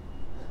know.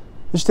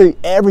 It should tell you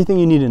everything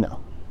you need to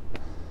know.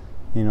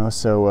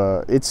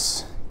 So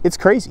it's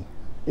crazy.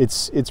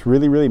 It's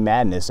really, really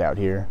madness out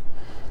here.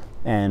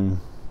 And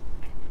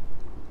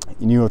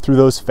through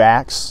those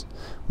facts,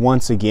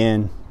 once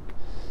again,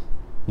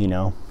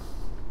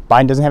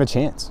 Biden doesn't have a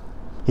chance.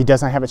 He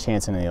does not have a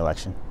chance in the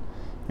election.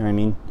 You know what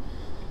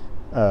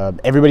I mean?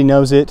 Everybody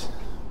knows it.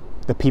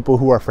 The people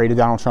who are afraid of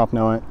Donald Trump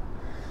know it.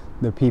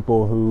 The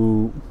people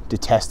who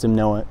detest him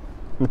know it.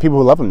 And the people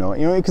who love him know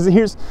it. Because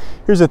here's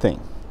the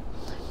thing.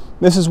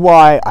 This is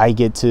why I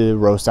get to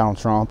roast Donald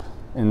Trump,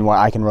 and why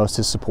I can roast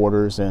his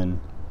supporters and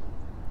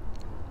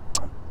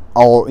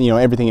all,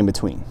 everything in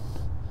between.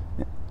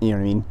 You know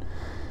what I mean?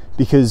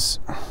 Because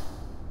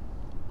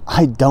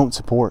I don't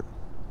support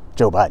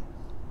Joe Biden.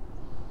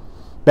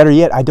 Better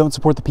yet, I don't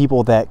support the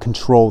people that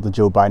control the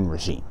Joe Biden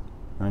regime.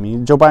 I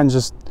mean, Joe Biden's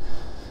just,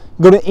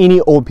 go to any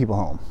old people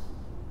home.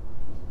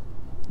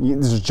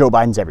 There's Joe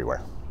Bidens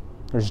everywhere.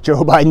 There's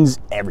Joe Bidens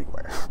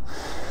everywhere.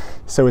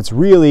 So it's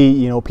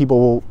really,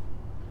 people,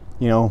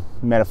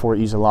 metaphor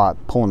used a lot,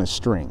 pulling his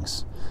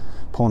strings,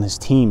 pulling his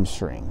team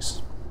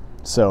strings.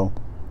 So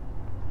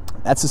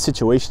that's the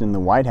situation in the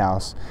White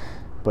House.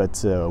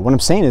 But what I'm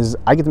saying is,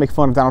 I get to make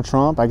fun of Donald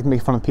Trump. I get to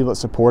make fun of people that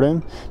support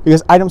him,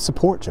 because I don't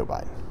support Joe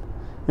Biden.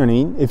 You know what I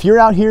mean? If you're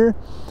out here,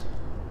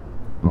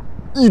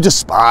 you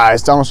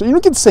despise Donald Trump. You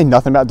don't get to say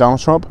nothing about Donald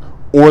Trump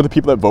or the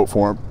people that vote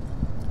for him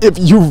if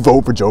you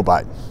vote for Joe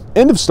Biden.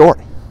 End of story.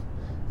 You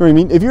know what I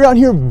mean? If you're out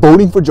here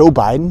voting for Joe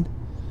Biden,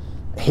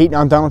 hating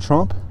on Donald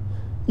Trump,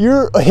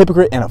 you're a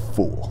hypocrite and a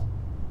fool.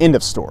 End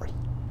of story.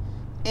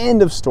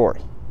 End of story.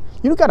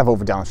 You don't got to vote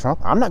for Donald Trump.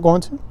 I'm not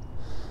going to.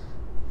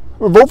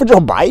 Vote for Joe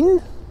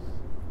Biden?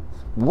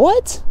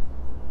 What?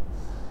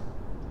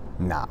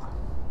 Nah.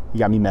 You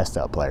got me messed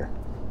up, player.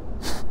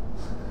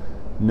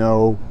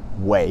 No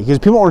way. Because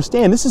people don't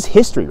understand, this is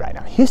history right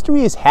now.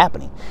 History is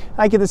happening.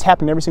 I get this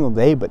happening every single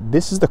day, but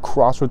this is the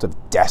crossroads of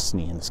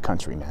destiny in this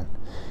country, man.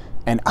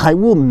 And I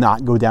will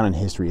not go down in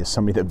history as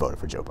somebody that voted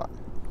for Joe Biden.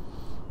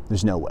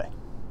 There's no way.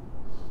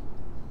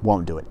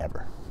 Won't do it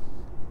ever.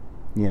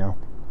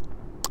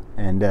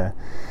 And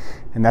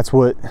that's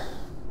what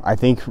I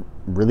think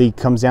really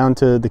comes down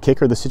to the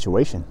kicker of the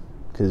situation.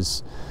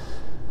 Because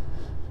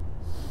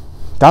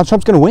Donald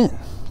Trump's going to win.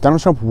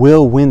 Donald Trump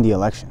will win the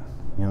election.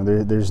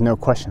 There's no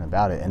question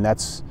about it. And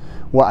that's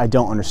what I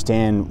don't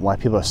understand, why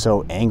people are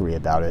so angry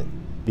about it.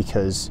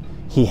 Because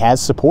he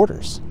has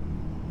supporters.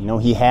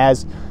 He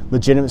has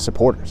legitimate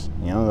supporters.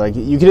 Like,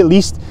 you could at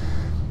least,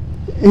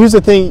 here's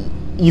the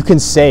thing you can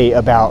say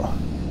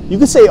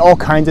all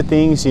kinds of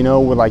things,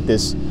 with like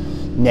this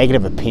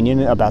negative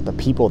opinion about the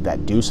people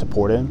that do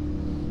support him.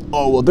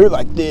 Oh, well, they're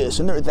like this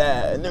and they're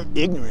that and they're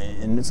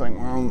ignorant. And it's like,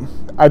 well,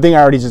 I think I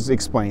already just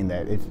explained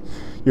that. If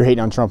you're hating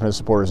on Trump and his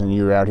supporters and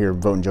you're out here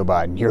voting Joe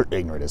Biden, you're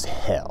ignorant as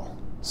hell.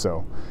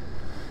 So,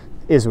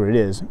 it is what it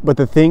is. But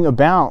the thing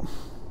about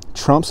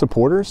Trump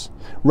supporters,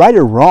 right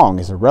or wrong,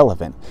 is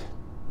irrelevant.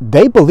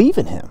 They believe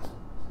in him.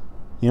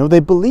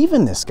 They believe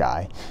in this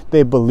guy.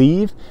 They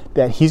believe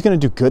that he's going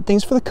to do good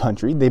things for the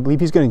country. They believe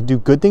he's going to do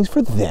good things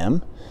for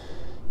them.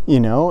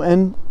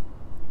 And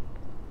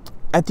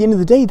at the end of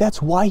the day,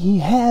 that's why he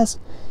has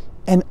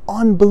an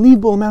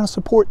unbelievable amount of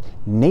support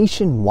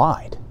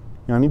nationwide.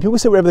 I mean, people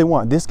say whatever they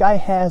want. This guy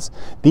has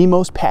the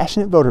most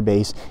passionate voter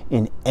base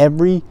in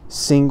every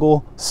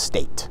single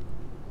state.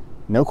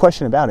 No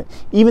question about it.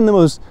 Even the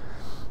most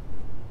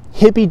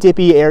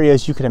hippy-dippy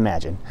areas you could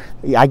imagine.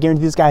 I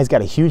guarantee this guy's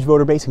got a huge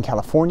voter base in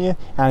California,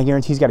 and I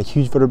guarantee he's got a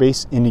huge voter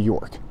base in New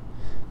York. You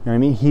know what I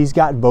mean? He's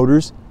got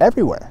voters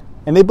everywhere,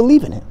 and they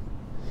believe in him. You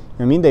know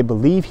what I mean? They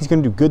believe he's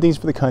going to do good things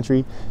for the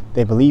country.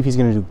 They believe he's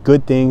going to do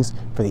good things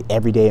for the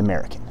everyday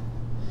American.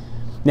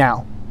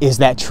 Now, is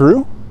that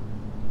true?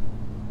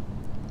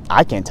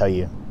 I can't tell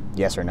you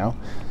yes or no.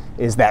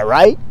 Is that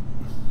right?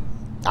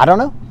 I don't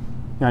know. You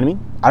know what I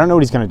mean? I don't know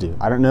what he's going to do.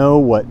 I don't know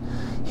what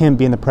him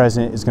being the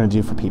president is going to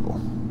do for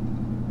people.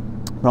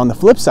 But on the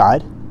flip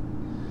side,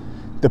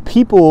 the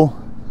people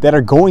that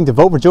are going to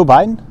vote for Joe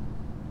Biden,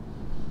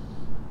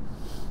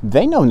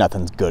 they know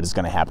nothing good is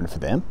going to happen for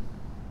them.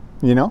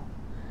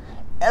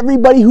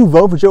 Everybody who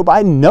voted for Joe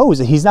Biden knows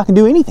that he's not going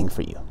to do anything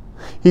for you.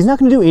 He's not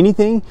going to do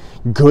anything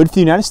good for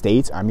the United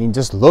States. I mean,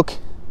 just look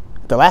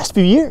at the last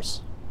few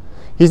years.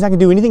 He's not going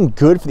to do anything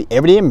good for the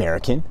everyday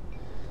American.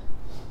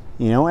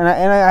 And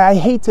I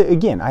hate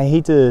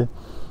to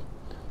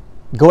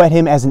go at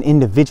him as an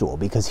individual,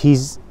 because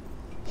he's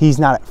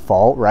not at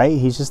fault, right?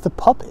 He's just a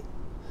puppet.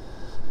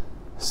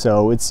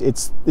 So it's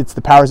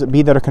the powers that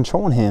be that are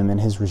controlling him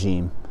and his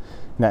regime,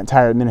 and that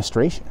entire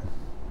administration.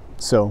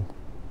 So,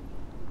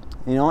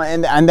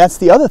 and that's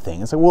the other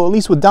thing. It's like, well, at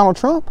least with Donald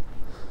Trump,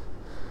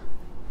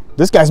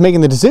 this guy's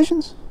making the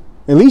decisions.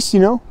 At least,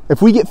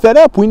 if we get fed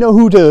up, we know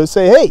who to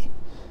say, hey,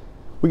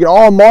 we can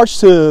all march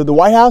to the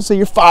White House and say,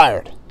 you're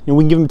fired.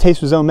 We can give him a taste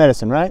of his own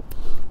medicine, right?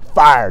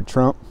 Fired,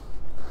 Trump.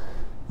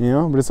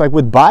 But it's like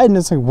with Biden,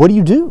 it's like, what do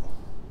you do?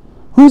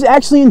 Who's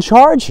actually in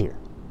charge here?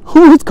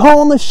 Who's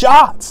calling the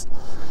shots?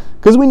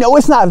 Because we know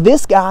it's not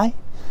this guy.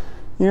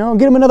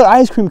 Get him another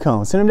ice cream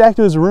cone. Send him back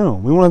to his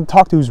room. We want to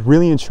talk to who's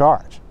really in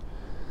charge.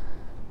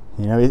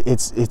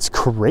 It's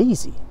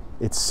crazy.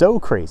 It's so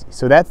crazy.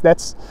 So that's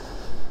that's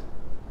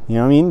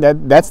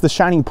the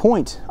shining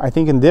point, I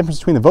think, in the difference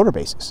between the voter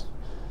bases.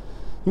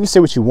 You can say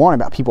what you want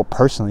about people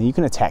personally. You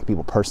can attack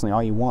people personally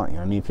all you want, you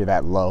know what I mean, if you're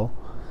that low.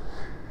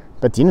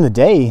 But at the end of the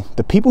day,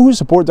 the people who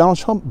support Donald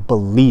Trump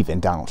believe in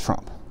Donald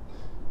Trump.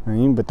 I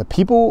mean, but the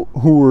people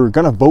who are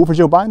going to vote for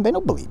Joe Biden, they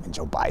don't believe in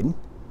Joe Biden.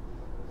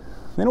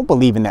 They don't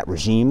believe in that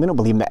regime. They don't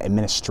believe in that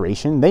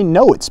administration. They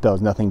know it spells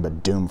nothing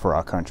but doom for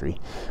our country.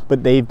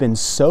 But they've been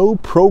so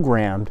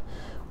programmed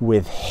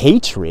with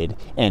hatred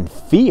and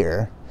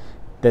fear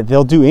that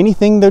they'll do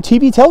anything their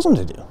TV tells them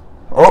to do.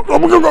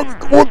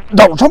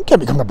 Donald Trump can't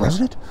become the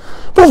president.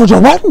 Vote for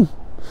Joe Biden.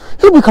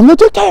 He'll become the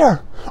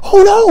dictator.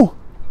 Oh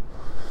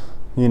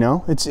no. You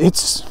know, it's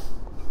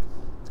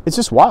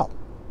just wild.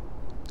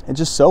 It's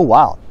just so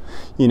wild,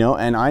 you know.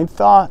 And I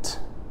thought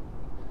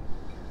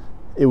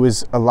it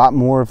was a lot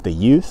more of the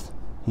youth,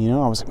 you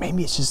know. I was like,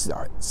 maybe it's just,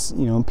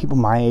 you know, people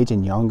my age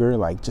and younger,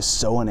 like just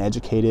so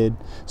uneducated,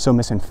 so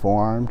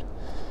misinformed.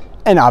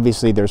 And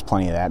obviously there's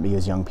plenty of that,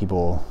 because young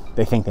people,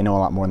 they think they know a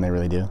lot more than they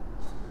really do,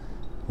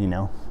 you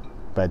know.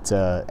 But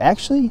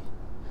actually,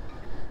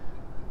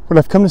 what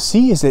I've come to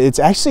see is that it's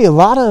actually a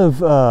lot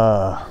of,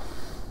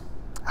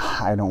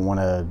 I don't want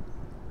to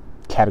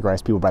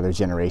categorize people by their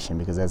generation,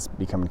 because that's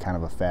becoming kind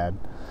of a fad.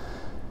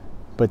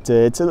 But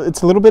it's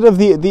a little bit of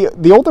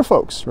the older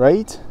folks,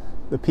 right?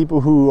 The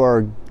people who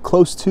are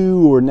close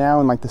to or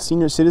now in like the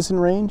senior citizen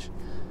range.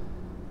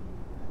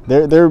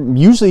 They're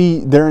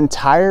usually, their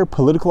entire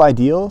political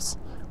ideals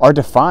are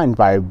defined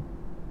by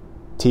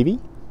TV.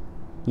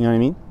 You know what I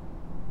mean?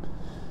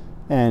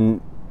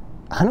 And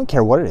I don't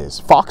care what it is.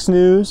 Fox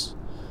News,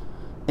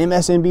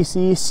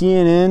 MSNBC,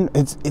 CNN,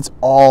 it's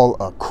all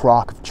a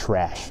crock of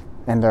trash.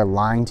 And they're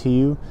lying to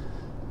you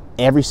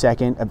every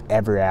second of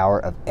every hour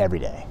of every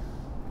day.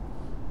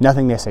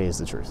 Nothing they say is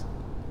the truth.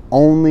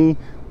 Only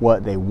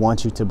what they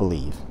want you to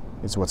believe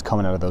is what's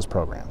coming out of those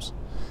programs.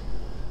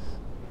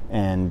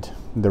 And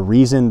the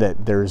reason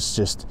that there's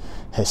just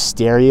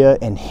hysteria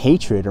and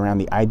hatred around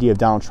the idea of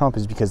Donald Trump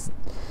is because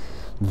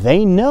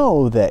they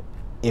know that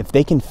if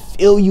they can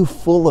fill you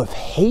full of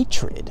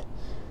hatred,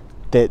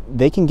 that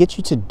they can get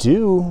you to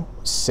do,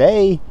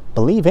 say,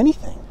 believe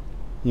anything.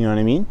 You know what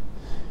I mean?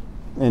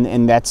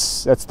 And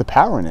that's the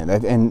power in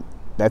it. And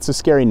that's a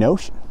scary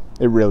notion.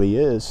 It really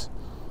is.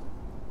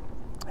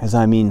 As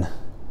I mean,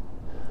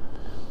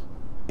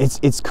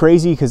 it's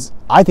crazy, because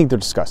I think they're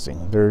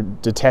disgusting. They're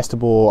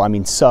detestable, I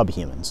mean,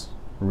 subhumans,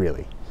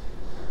 really.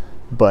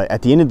 But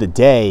at the end of the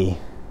day,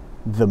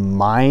 the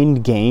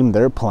mind game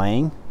they're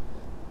playing,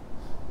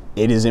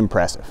 it is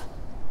impressive.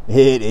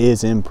 It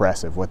is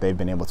impressive what they've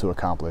been able to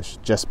accomplish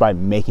just by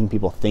making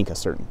people think a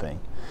certain thing.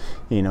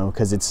 You know,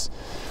 because it's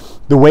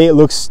the way it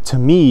looks to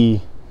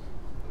me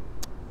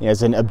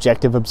as an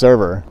objective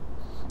observer,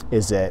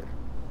 is that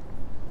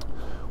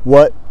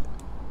what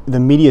the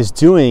media is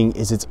doing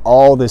is it's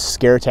all this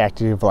scare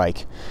tactic of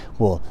like,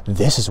 well,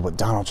 this is what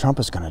Donald Trump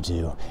is going to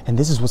do, and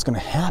this is what's going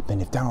to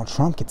happen if Donald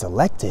Trump gets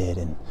elected.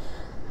 And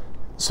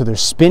so they're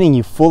spinning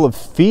you full of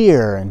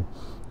fear,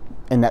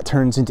 and that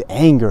turns into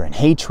anger and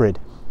hatred.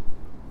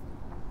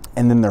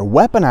 And then they're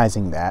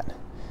weaponizing that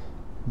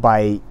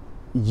by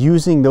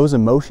using those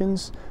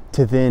emotions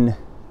to then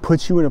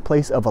put you in a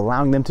place of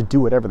allowing them to do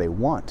whatever they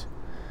want.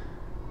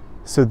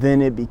 So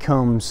then it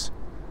becomes,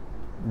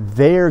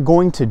 they're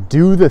going to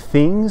do the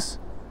things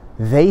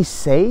they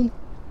say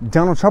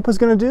Donald Trump is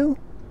going to do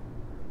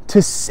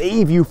to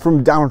save you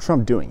from Donald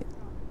Trump doing it.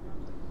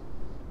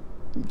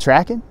 You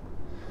tracking?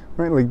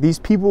 Right? Like, these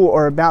people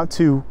are about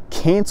to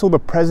cancel the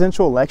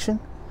presidential election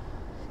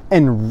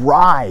and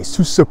rise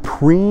to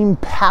supreme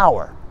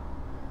power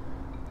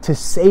to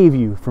save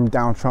you from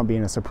Donald Trump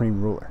being a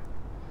supreme ruler.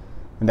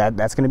 And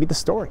that's going to be the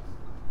story.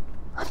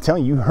 I'm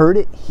telling you, you heard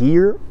it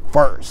here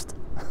first.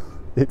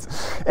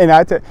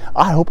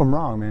 I hope I'm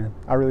wrong, man.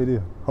 I really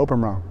do. Hope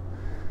I'm wrong.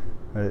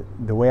 But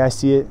the way I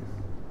see it,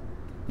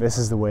 this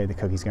is the way the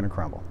cookie's going to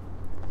crumble.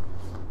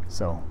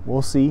 So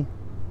we'll see.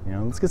 You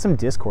know, let's get some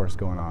discourse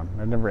going on.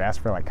 I've never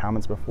asked for like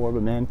comments before,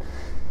 but man,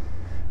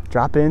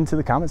 drop into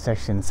the comment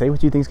section. Say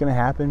what you think is going to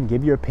happen.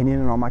 Give your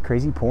opinion on all my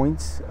crazy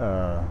points.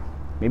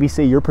 Maybe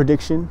say your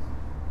prediction.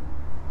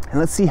 And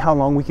let's see how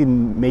long we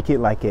can make it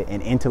like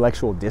an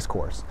intellectual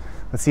discourse.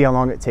 Let's see how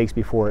long it takes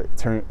before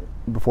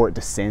it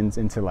descends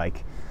into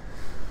like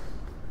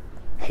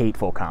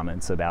hateful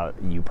comments about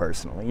you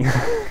personally.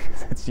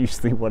 That's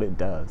usually what it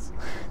does.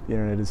 The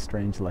internet is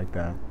strange like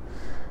that.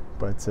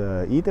 But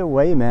either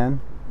way,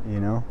 man, you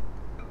know,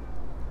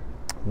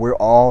 we're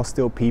all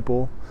still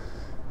people.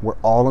 We're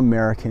all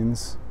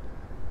Americans,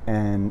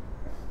 and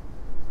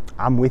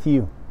I'm with you.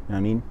 You know what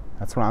I mean?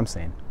 That's what I'm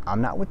saying.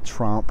 I'm not with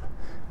Trump.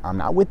 I'm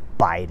not with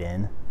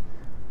Biden.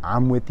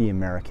 I'm with the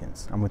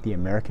Americans. I'm with the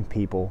American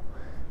people.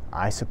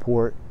 I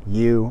support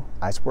you.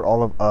 I support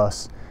all of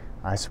us.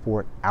 I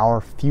support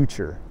our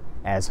future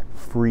as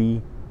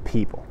free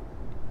people.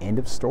 End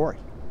of story.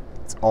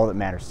 It's all that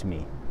matters to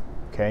me.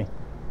 Okay?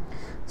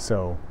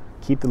 So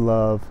keep the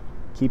love,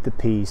 keep the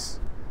peace,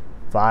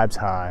 vibes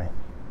high.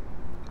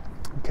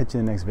 I'll catch you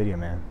in the next video,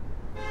 man.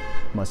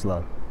 Much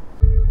love.